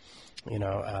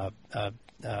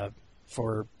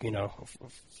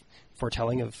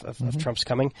 foretelling of Trump's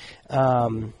coming,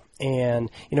 so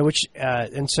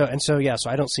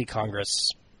I don't see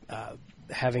Congress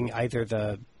having either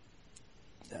the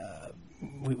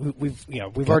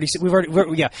we've already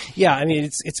I mean,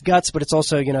 it's guts, but it's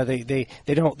also they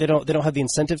don't have the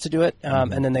incentive to do it,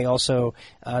 and then they also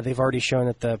they've already shown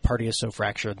that the party is so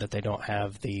fractured that they don't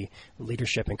have the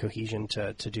leadership and cohesion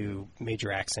to do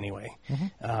major acts anyway.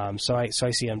 So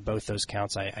I see on both those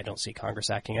counts, I don't see Congress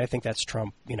acting. I think that's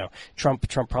Trump.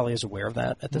 Trump probably is aware of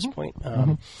that at this point,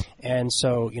 and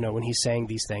so when he's saying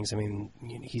these things, I mean,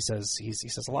 he says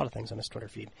a lot of things on his Twitter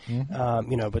feed,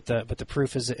 but the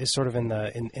proof is sort of in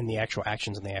the actual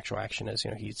actions, and the actual action is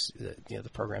the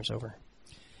program's over.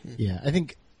 Yeah, I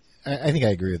think I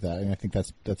agree with that. I mean, I think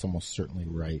that's almost certainly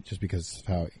right, just because of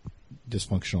how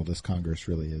dysfunctional this Congress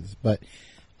really is. But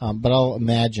I'll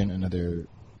imagine another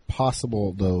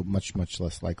possible, though much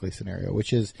less likely scenario,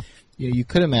 which is you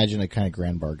could imagine a kind of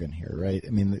grand bargain here, right?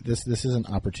 I mean, this is an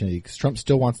opportunity because Trump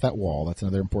still wants that wall. That's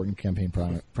another important campaign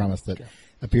promise that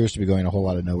appears to be going a whole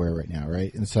lot of nowhere right now,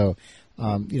 right? And so,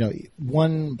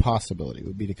 one possibility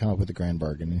would be to come up with a grand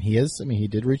bargain, and he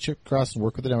did reach across and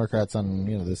work with the Democrats on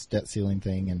this debt ceiling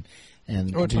thing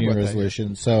and continuing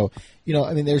resolution. So,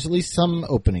 I mean, there's at least some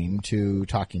opening to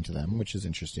talking to them, which is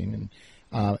interesting.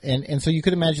 And so you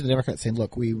could imagine the Democrats saying,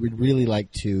 look, we would really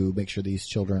like to make sure these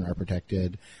children are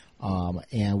protected,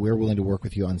 and we're willing to work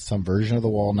with you on some version of the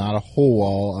wall, not a whole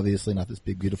wall, obviously not this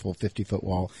big, beautiful 50-foot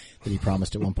wall that he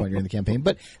promised at one point during the campaign,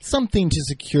 but something to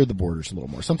secure the borders a little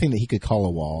more, something that he could call a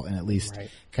wall and at least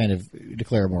kind of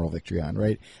declare a moral victory on,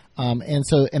 right? And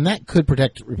that could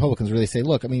protect Republicans, really say,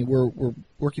 look, I mean, we're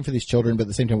working for these children, but at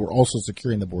the same time, we're also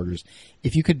securing the borders.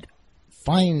 If you could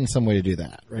find some way to do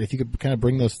that, right? If you could kind of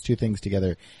bring those two things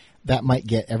together, that might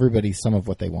get everybody some of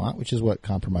what they want, which is what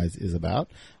compromise is about.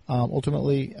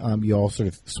 Ultimately, you all sort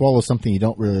of swallow something you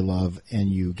don't really love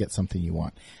and you get something you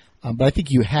want. But I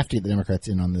think you have to get the Democrats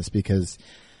in on this because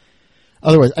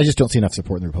otherwise I just don't see enough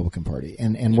support in the Republican Party.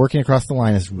 And working across the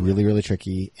line is really, really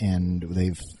tricky, and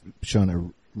they've shown a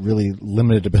really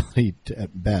limited ability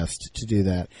at best to do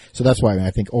that. So that's why I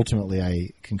think ultimately I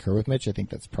concur with Mitch. I think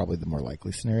that's probably the more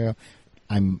likely scenario.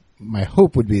 My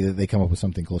hope would be that they come up with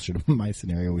something closer to my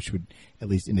scenario, which would at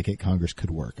least indicate Congress could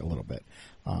work a little bit,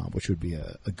 which would be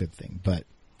a good thing. But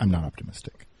I'm not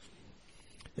optimistic.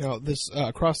 This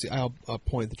across the aisle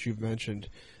point that you've mentioned,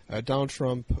 Donald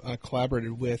Trump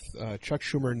collaborated with Chuck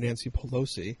Schumer and Nancy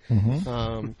Pelosi,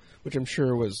 which I'm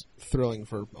sure was thrilling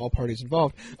for all parties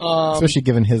involved. Especially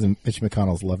given his and Mitch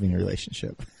McConnell's loving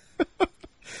relationship.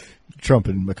 Trump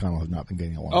and McConnell have not been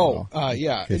getting along at all.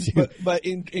 Yeah. But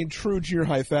in true junior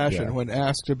high fashion, when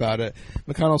asked about it,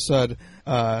 McConnell said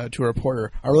to a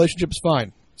reporter, "Our relationship is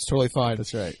fine. It's totally fine."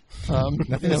 That's right.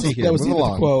 Nothing to see here. That was the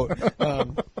quote.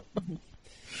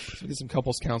 So we did some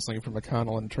couples counseling for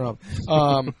McConnell and Trump.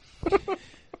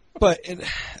 But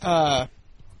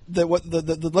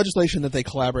the legislation that they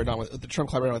collaborated on with, the Trump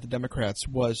collaborated on with the Democrats,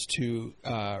 was to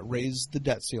raise the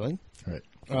debt ceiling. Right.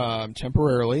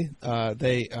 Temporarily.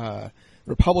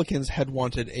 Republicans had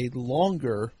wanted a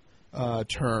longer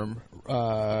term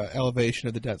elevation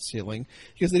of the debt ceiling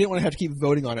because they didn't want to have to keep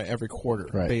voting on it every quarter.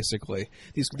 Right. Basically,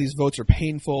 these votes are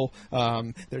painful.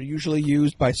 They're usually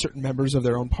used by certain members of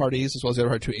their own parties as well as the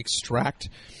other to extract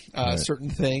certain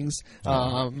things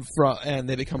and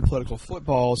they become political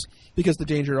footballs because the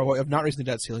danger of not raising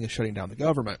the debt ceiling is shutting down the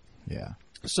government. Yeah.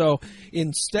 So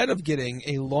instead of getting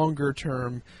a longer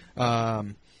term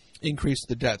increase to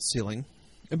the debt ceiling,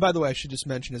 and by the way, I should just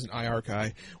mention as an IR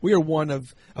guy, we are one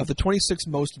of the 26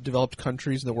 most developed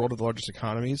countries in the world with the largest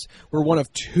economies. We're one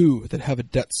of 2 that have a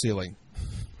debt ceiling.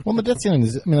 Well, the debt ceiling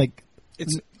is, I mean, like,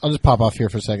 I'll just pop off here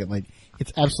for a second. Like,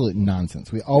 it's absolute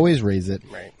nonsense. We always raise it.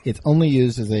 Right. It's only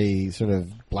used as a sort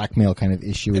of blackmail kind of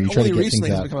issue where you try to get things recently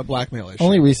has out. become a blackmail issue.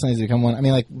 Only recently has it become one. I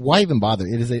mean, like, why even bother?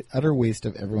 It is an utter waste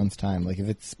of everyone's time. Like, if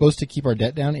it's supposed to keep our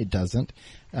debt down, it doesn't,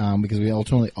 because we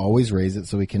ultimately always raise it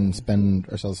so we can spend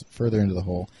ourselves further into the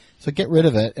hole. So get rid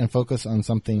of it and focus on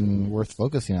something worth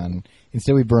focusing on.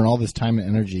 Instead, we burn all this time and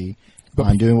energy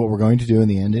on doing what we're going to do in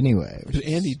the end anyway. But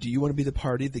Andy, do you want to be the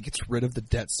party that gets rid of the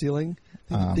debt ceiling?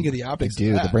 Think of the optics. I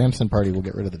do. Of that. The Bramson Party will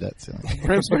get rid of the debt ceiling. The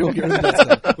Bramson Party will get rid of the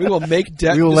debt ceiling. We will make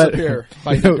debt disappear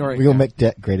by ignoring We will make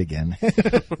debt great again.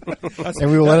 And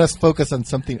we will let us focus on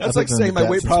something that's other like than saying the my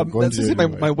weight debt problem. That's anyway.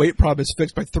 saying my weight problem is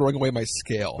fixed by throwing away my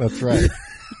scale. That's right.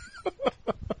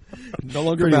 No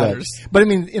longer Pretty matters. much. But I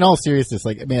mean, in all seriousness,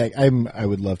 like, I mean, I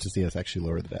would love to see us actually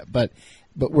lower the debt, but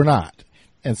we're not.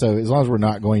 And so as long as we're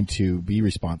not going to be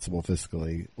responsible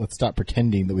fiscally, let's stop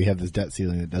pretending that we have this debt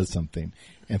ceiling that does something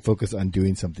and focus on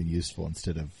doing something useful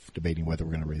instead of debating whether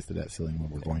we're going to raise the debt ceiling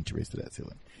when we're going to raise the debt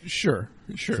ceiling. Sure.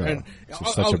 So, And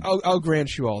I'll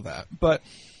grant you all that. But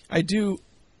I do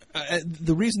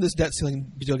the reason this debt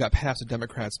ceiling deal got passed to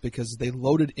Democrats because they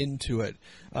loaded into it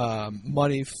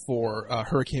money for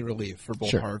hurricane relief for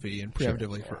both Harvey and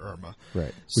preemptively for Irma.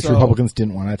 Right. Which Republicans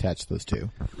didn't want to attach those two.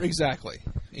 Exactly.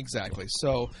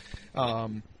 So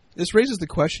this raises the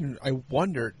question, I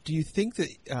wonder, do you think that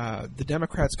the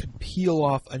Democrats could peel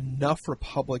off enough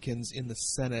Republicans in the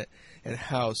Senate and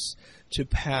House to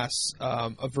pass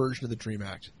a version of the DREAM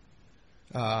Act?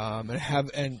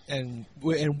 And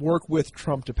work with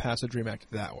Trump to pass a DREAM Act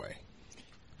that way.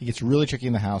 It gets really tricky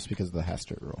in the House because of the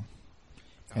Hastert rule,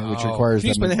 which requires. Can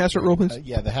you explain the Hastert rule, please?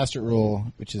 The Hastert rule,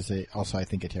 which is also I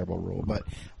think a terrible rule, but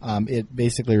it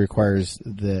basically requires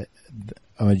a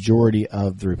majority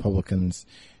of the Republicans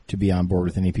to be on board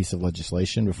with any piece of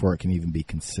legislation before it can even be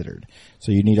considered.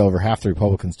 So you need over half the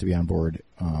Republicans to be on board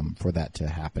for that to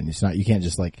happen. It's not, you can't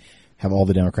just have all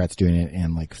the Democrats doing it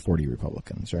and 40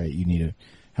 Republicans, right? You need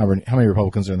how many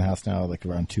Republicans are in the House now?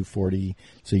 Around 240.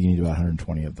 So you need about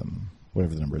 120 of them,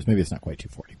 whatever the number is. Maybe it's not quite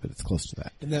 240, but it's close to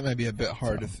that. And that might be a bit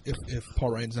hard if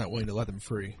Paul Ryan's not willing to let them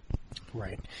free.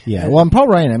 Right. Yeah. Well, and Paul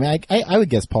Ryan, I mean, I would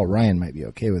guess Paul Ryan might be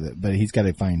okay with it, but he's got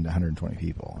to find 120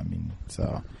 people. I mean,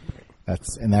 so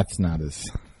that's not as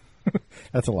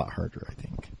that's a lot harder, I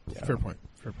think. Yeah. Fair point.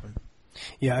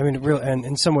 Yeah, I mean, and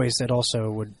in some ways, it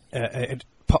also would.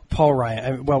 Paul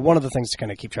Ryan. One of the things to kind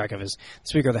of keep track of is the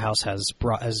Speaker of the House has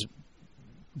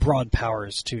broad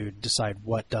powers to decide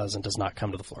what does and does not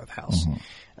come to the floor of the House,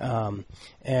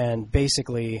 and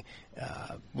basically,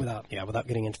 without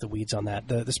getting into the weeds on that,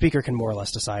 the Speaker can more or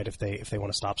less decide if they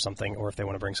want to stop something or if they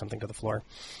want to bring something to the floor.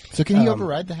 So, can he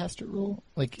override the Hastert rule?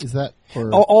 Is that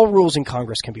all rules in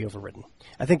Congress can be overridden?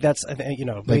 I think that's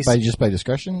by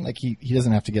discretion. He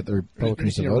doesn't have to get the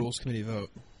Republicans to vote. Rules Committee vote.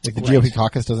 The GOP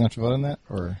caucus doesn't have to vote on that,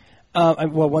 or.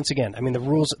 Well, once again, I mean, the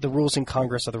rules in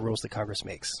Congress are the rules that Congress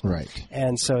makes. Right.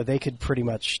 And so they could pretty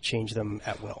much change them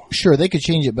at will. Sure, they could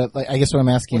change it, but I guess what I'm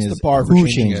asking is the bar for who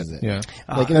changing changes it? Yeah.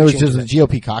 In other words, does the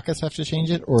GOP caucus have to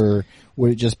change it, or would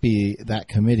it just be that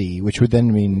committee, which would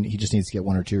then mean he just needs to get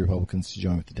one or two Republicans to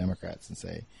join with the Democrats and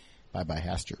say, bye-bye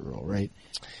Hastert rule, right?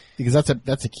 Because that's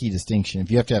a key distinction.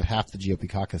 If you have to have half the GOP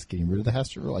caucus getting rid of the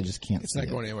Hastert rule, I just can't see it. It's not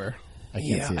going anywhere. I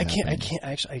can't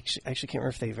actually can't remember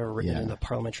if they've ever written it in the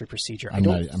parliamentary procedure. I'm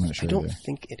not sure. I don't either.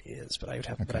 think it is, but I would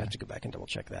have. But I have to go back and double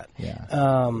check that. Yeah.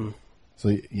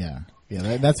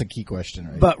 That's a key question,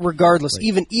 right? But regardless,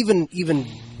 even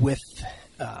with.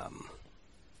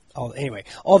 All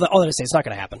that to say, it's not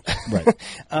going to happen. Right.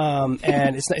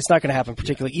 And it's not going to happen,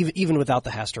 particularly even without the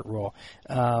Hastert rule.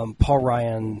 Paul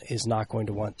Ryan is not going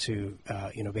to want to,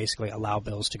 basically allow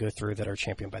bills to go through that are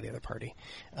championed by the other party.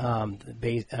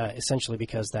 Essentially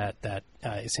because that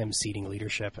is him ceding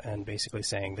leadership and basically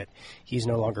saying that he's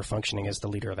no longer functioning as the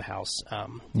leader of the House.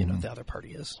 The other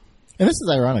party is. And this is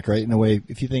ironic, right? In a way,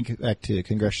 if you think back to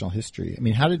congressional history, I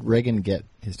mean, how did Reagan get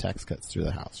his tax cuts through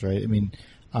the House, right? I mean,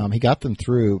 he got them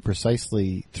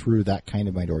precisely through that kind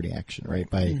of minority action, right?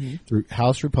 Through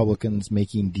House Republicans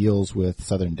making deals with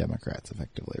Southern Democrats,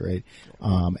 effectively, right?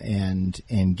 And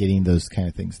getting those kind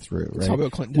of things through, right?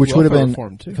 Which would have been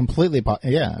completely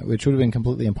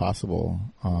impossible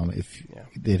if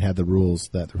they'd had the rules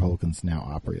that the Republicans now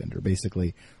operate under.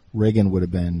 Basically, Reagan would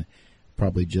have been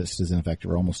probably just as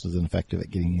ineffective, or almost as ineffective, at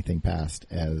getting anything passed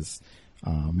as.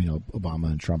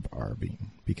 Obama and Trump are being,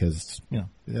 because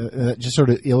that just sort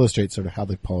of illustrates sort of how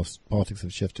the politics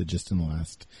have shifted just in the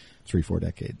last 3-4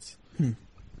 decades. All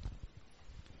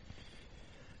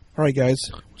right, guys.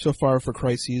 So far for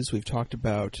crises, we've talked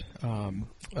about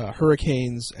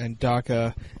hurricanes and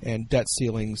DACA and debt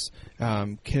ceilings.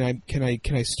 Can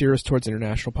I steer us towards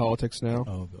international politics now?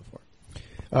 Oh, go for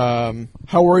it.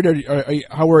 How worried are you?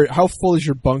 How full is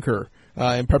your bunker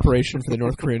in preparation for the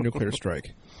North Korean nuclear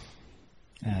strike?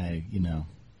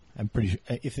 I'm pretty sure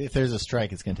if there's a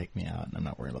strike, it's going to take me out, and I'm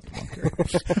not worried about the bunker.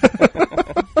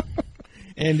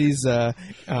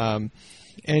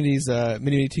 Andy's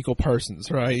mini Tico Parsons,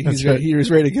 right? He's right.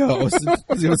 He's ready to go.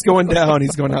 What's going down?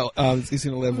 He's going out. He's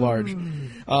going to live large.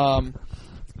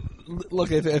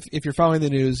 Look, if you're following the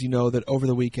news, you know that over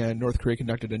the weekend, North Korea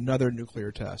conducted another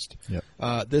nuclear test. Yep.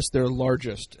 This their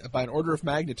largest by an order of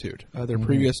magnitude. Their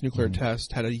previous nuclear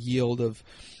test had a yield of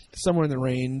somewhere in the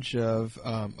range of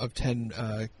 10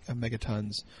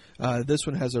 megatons. This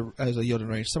one has a yield in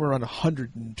range somewhere around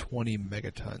 120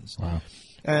 megatons. Wow.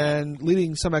 And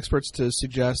leading some experts to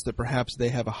suggest that perhaps they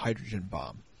have a hydrogen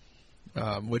bomb,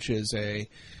 which is an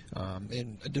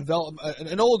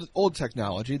old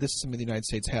technology. This is something the United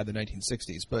States had in the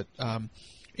 1960s, but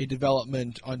a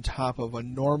development on top of a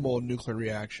normal nuclear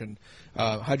reaction.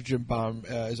 Hydrogen bomb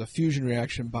is a fusion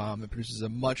reaction bomb that produces a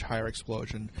much higher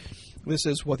explosion. This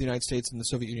is what the United States and the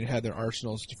Soviet Union had in their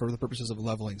arsenals for the purposes of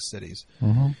leveling cities.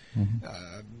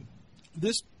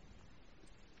 Does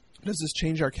this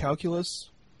change our calculus?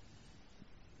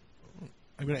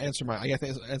 I'm going to answer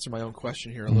my own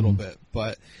question here a little bit,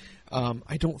 but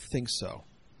I don't think so.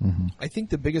 I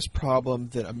think the biggest problem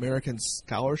that American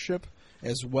scholarship,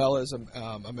 as well as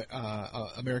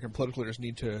American political leaders,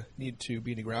 need to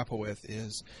be to grapple with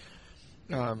is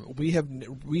we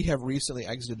have recently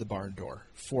exited the barn door.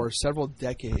 For several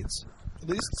decades, at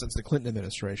least since the Clinton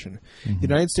administration, the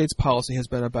United States policy has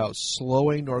been about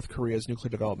slowing North Korea's nuclear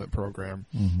development program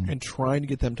and trying to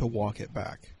get them to walk it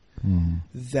back.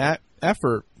 That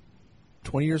effort,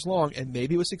 20 years long, and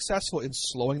maybe it was successful in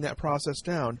slowing that process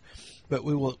down, but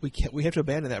we have to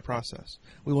abandon that process.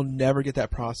 We will never get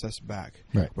that process back.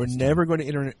 Right. We're never going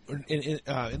to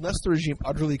unless the regime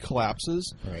utterly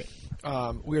collapses. Right.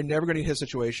 We are never going to hit a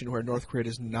situation where North Korea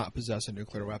does not possess a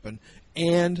nuclear weapon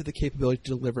and the capability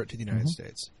to deliver it to the United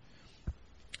States.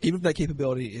 Even if that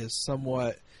capability is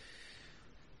somewhat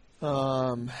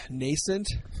nascent.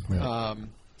 Right.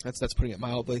 That's putting it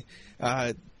mildly.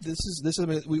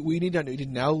 We need to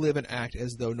now live and act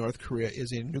as though North Korea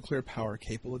is a nuclear power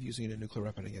capable of using a nuclear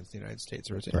weapon against the United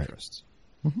States or its interests.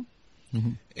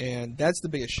 And that's the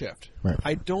biggest shift. Right.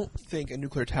 I don't think a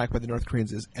nuclear attack by the North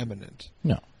Koreans is imminent.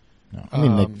 No. I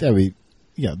mean, they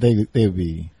would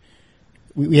be.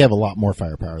 We have a lot more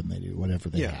firepower than they do, whatever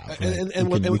they have. Right?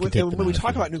 And when we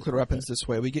talk about nuclear weapons this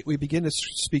way, we begin to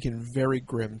speak in very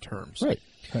grim terms. Right.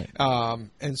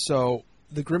 And so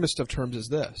the grimmest of terms is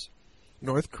this: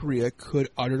 North Korea could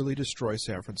utterly destroy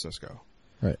San Francisco,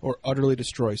 right, or utterly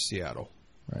destroy Seattle.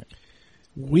 Right.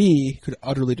 We could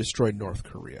utterly destroy North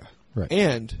Korea, right,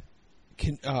 and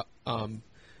can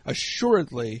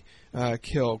assuredly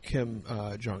kill Kim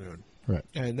Jong Un. Right.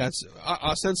 And that's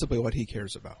ostensibly what he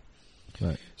cares about.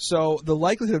 Right. So the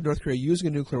likelihood of North Korea using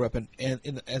a nuclear weapon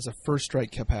as a first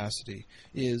strike capacity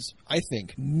is, I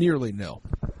think, nearly nil.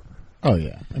 Oh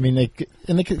yeah, I mean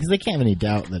because they can't have any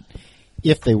doubt that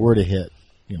if they were to hit,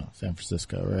 San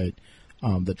Francisco, right,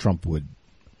 that Trump would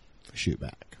shoot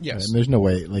back. Yes, right? And there's no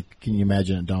way. Like, can you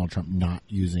imagine Donald Trump not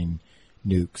using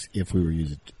nukes if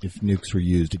nukes were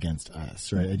used against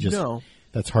us? Right? No,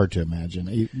 that's hard to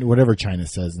imagine. Whatever China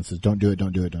says and says, don't do it,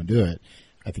 don't do it, don't do it.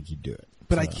 I think he'd do it.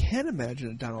 But I can't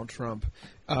imagine Donald Trump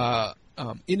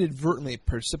inadvertently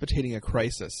precipitating a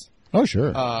crisis. Oh,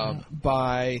 sure.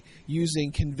 By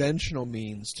using conventional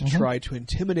means to try to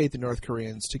intimidate the North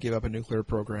Koreans to give up a nuclear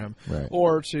program, right,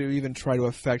 or to even try to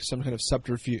effect some kind of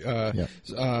subterfuge,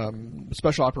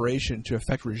 special operation to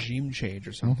effect regime change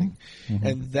or something.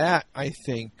 And that, I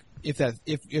think,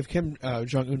 if Kim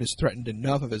Jong-un is threatened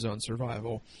enough of his own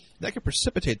survival, that could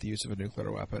precipitate the use of a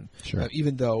nuclear weapon, sure,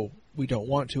 even though we don't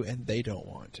want to and they don't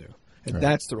want to. And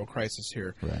that's the real crisis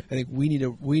here. Right. I think we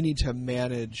need to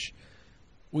manage.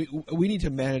 We need to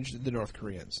manage the North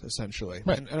Koreans, essentially.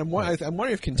 Right. And I'm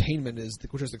wondering if containment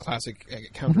which is the classic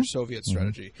counter-Soviet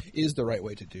strategy, is the right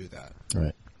way to do that.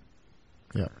 Right.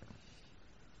 Yeah.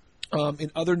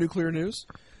 In other nuclear news,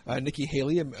 Nikki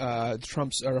Haley,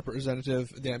 Trump's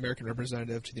representative, the American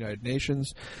representative to the United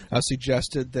Nations,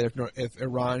 suggested that if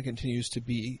Iran continues to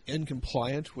be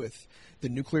incompliant with the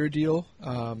nuclear deal,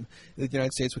 the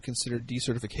United States would consider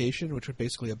decertification, which would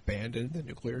basically abandon the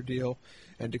nuclear deal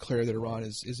and declare that Iran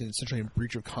is essentially in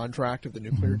breach of contract of the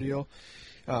nuclear deal.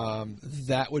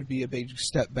 That would be a big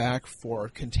step back for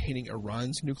containing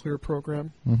Iran's nuclear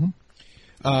program.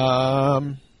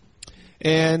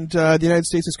 And the United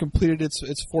States has completed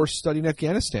its force study in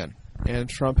Afghanistan. And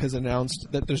Trump has announced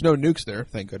that there's no nukes there,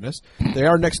 thank goodness. They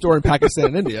are next door in Pakistan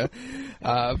and India.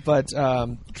 But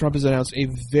Trump has announced a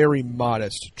very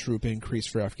modest troop increase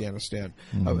for Afghanistan.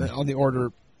 On the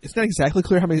order, it's not exactly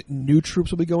clear how many new troops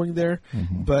will be going there,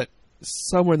 but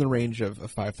somewhere in the range of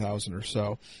 5,000 or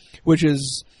so, which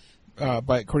is,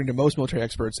 according to most military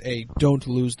experts, a don't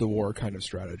lose the war kind of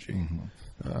strategy.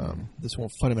 This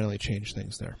won't fundamentally change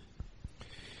things there.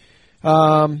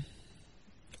 Oh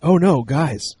no,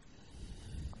 guys.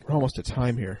 We're almost at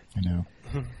time here. I know.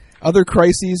 Other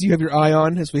crises you have your eye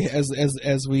on as we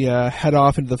head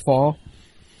off into the fall?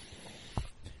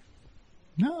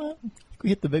 No, we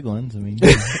hit the big ones. I mean,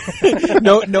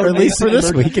 no, or at least for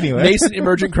this week anyway. Nascent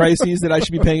emergent crises that I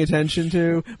should be paying attention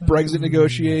to. Brexit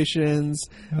negotiations.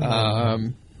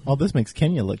 All this makes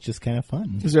Kenya look just kind of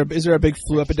fun. Is there a big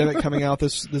flu epidemic coming out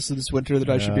this winter that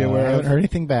I should be aware of? I haven't heard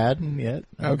anything bad yet.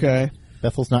 Okay.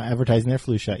 Bethel's not advertising their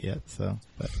flu shot yet, so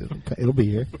but it'll be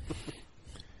here.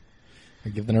 I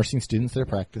give the nursing students their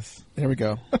practice. There we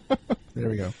go. There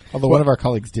we go. Although one of our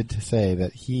colleagues did say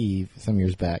that he, some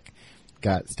years back,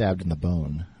 got stabbed in the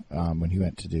bone when he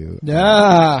went to do...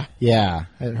 yeah,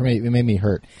 it made me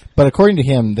hurt. But according to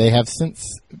him, they have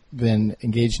since been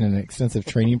engaged in an extensive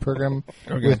training program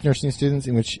with nursing students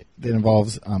in which it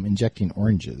involves injecting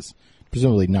oranges,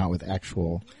 presumably not with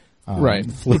actual...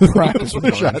 flu practice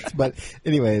with shots. But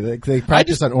anyway, they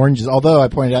practice on oranges, although I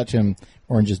pointed out to him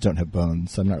oranges don't have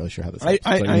bones, so I'm not really sure how this works.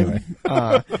 I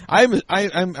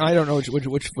don't know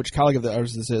which colleague of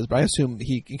ours this is, but I assume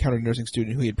he encountered a nursing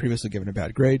student who he had previously given a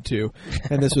bad grade to,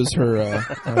 and this was her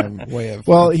way of...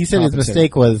 Well, he said his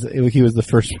mistake was he was the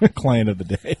first client of the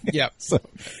day. Yeah. So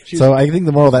I think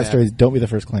the moral of that story is don't be the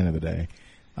first client of the day.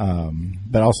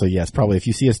 But also, yes, probably if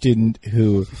you see a student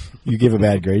who you give a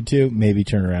bad grade to, maybe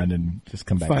turn around and just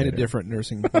come back. Find later. a different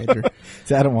nursing major.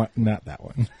 So I don't want not that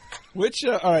one. Which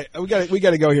all right, we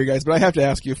got to go here, guys. But I have to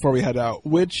ask you before we head out,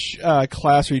 which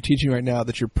class are you teaching right now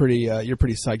that you're pretty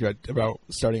psyched about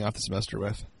starting off the semester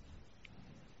with?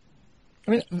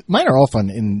 I mean, mine are all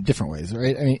fun in different ways,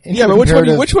 right? I mean, yeah, but which one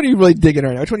are you really digging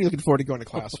right now? Which one are you looking forward to going to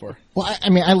class for? Well, I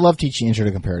mean, I love teaching Intro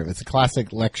to Comparative. It's a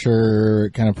classic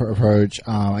lecture kind of approach.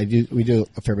 We do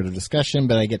a fair bit of discussion,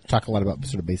 but I get to talk a lot about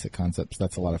sort of basic concepts.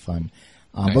 That's a lot of fun.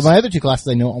 Nice. But my other two classes,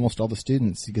 I know almost all the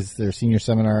students because they're senior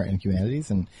seminar and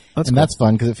humanities, and that's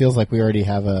fun because it feels like we already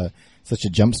have such a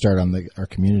jump start on our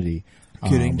community.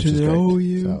 Getting to know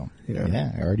you. So,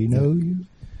 yeah, I already know you.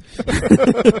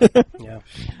 Yeah.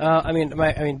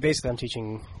 Basically I'm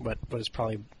teaching what is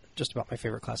probably just about my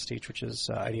favorite class to teach, which is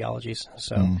ideologies.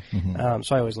 So,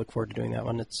 so I always look forward to doing that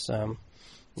one. It's,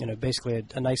 basically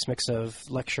a nice mix of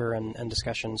lecture and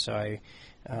discussion. So I,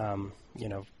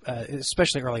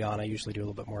 especially early on, I usually do a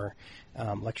little bit more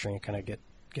lecturing and kind of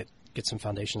get some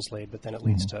foundations laid, but then it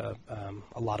leads to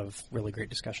a lot of really great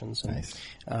discussions. And, nice.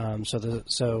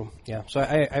 So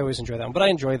I always enjoy that one. But I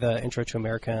enjoy the Intro to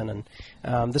American,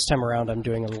 and this time around I'm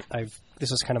doing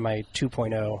this is kind of my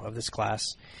 2.0 of this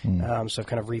class. So I've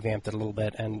kind of revamped it a little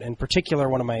bit, and in particular,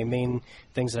 one of my main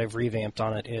things that I've revamped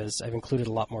on it is I've included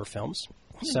a lot more films.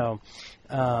 So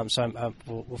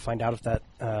we'll find out if that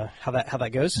how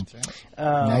that goes. That's right.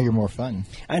 Now you're more fun.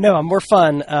 I know I'm more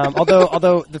fun.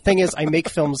 Although the thing is, I make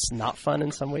films not fun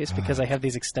in some ways because I have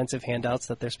these extensive handouts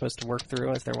that they're supposed to work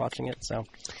through as they're watching it. So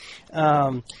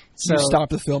you stop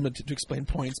the film to explain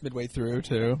points midway through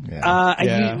too.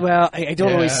 I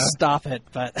don't always stop it,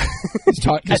 but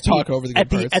just talk over the good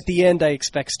parts. At the end, I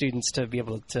expect students to be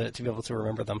able to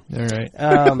remember them. All right.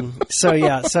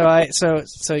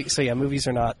 Movies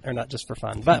are not just for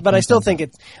fun, but I still think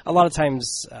it's a lot of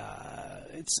times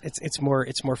it's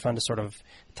more fun to sort of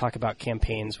talk about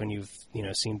campaigns when you've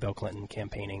seen Bill Clinton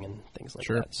campaigning and things like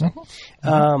that.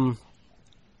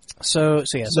 So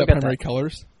Is that Primary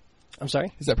Colors? I'm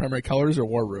sorry. Is that Primary Colors or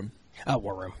War Room?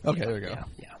 War Room. Okay, there we go.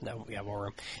 War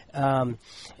Room.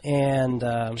 And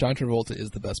John Travolta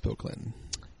is the best Bill Clinton.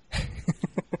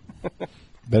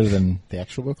 Better than the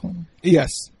actual Bill Clinton? Yes,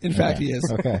 in fact, he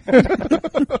is. Okay.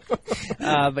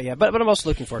 but I'm also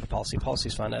looking forward to policy.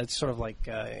 Policy's fun. It's sort of like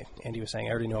Andy was saying. I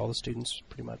already know all the students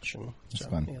pretty much, and it's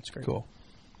fun. Yeah, it's great. Cool.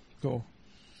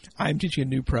 I'm teaching a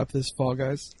new prep this fall,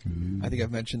 guys. I think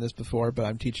I've mentioned this before, but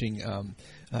I'm teaching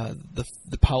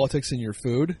the politics in your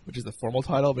food, which is the formal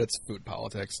title, but it's food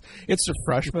politics. It's for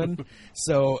freshmen,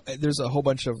 so there's a whole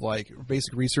bunch of like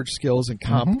basic research skills and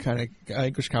kind of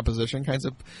English composition kinds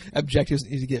of objectives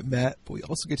that need to get met. But we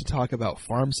also get to talk about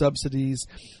farm subsidies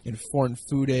and foreign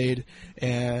food aid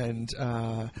and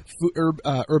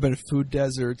urban food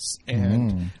deserts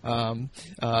and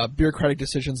bureaucratic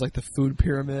decisions like the food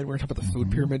pyramid. We're going to talk about the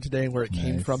food pyramid today and where it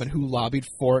came from and who lobbied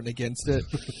for it and against it.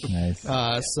 Nice.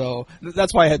 So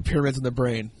that's why I had pyramids in the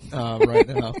brain right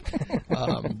now.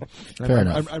 Fair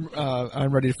enough.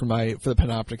 I'm ready for the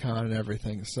Panopticon and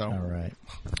everything. So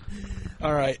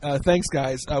all right. Thanks,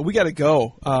 guys. We got to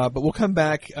go, but we'll come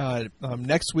back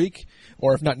next week,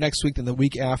 or if not next week, then the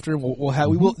week after.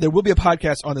 There will be a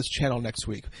podcast on this channel next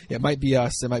week. It might be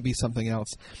us. It might be something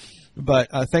else. But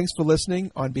thanks for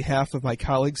listening. On behalf of my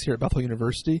colleagues here at Bethel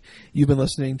University, you've been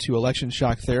listening to Election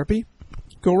Shock Therapy.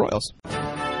 Go Royals.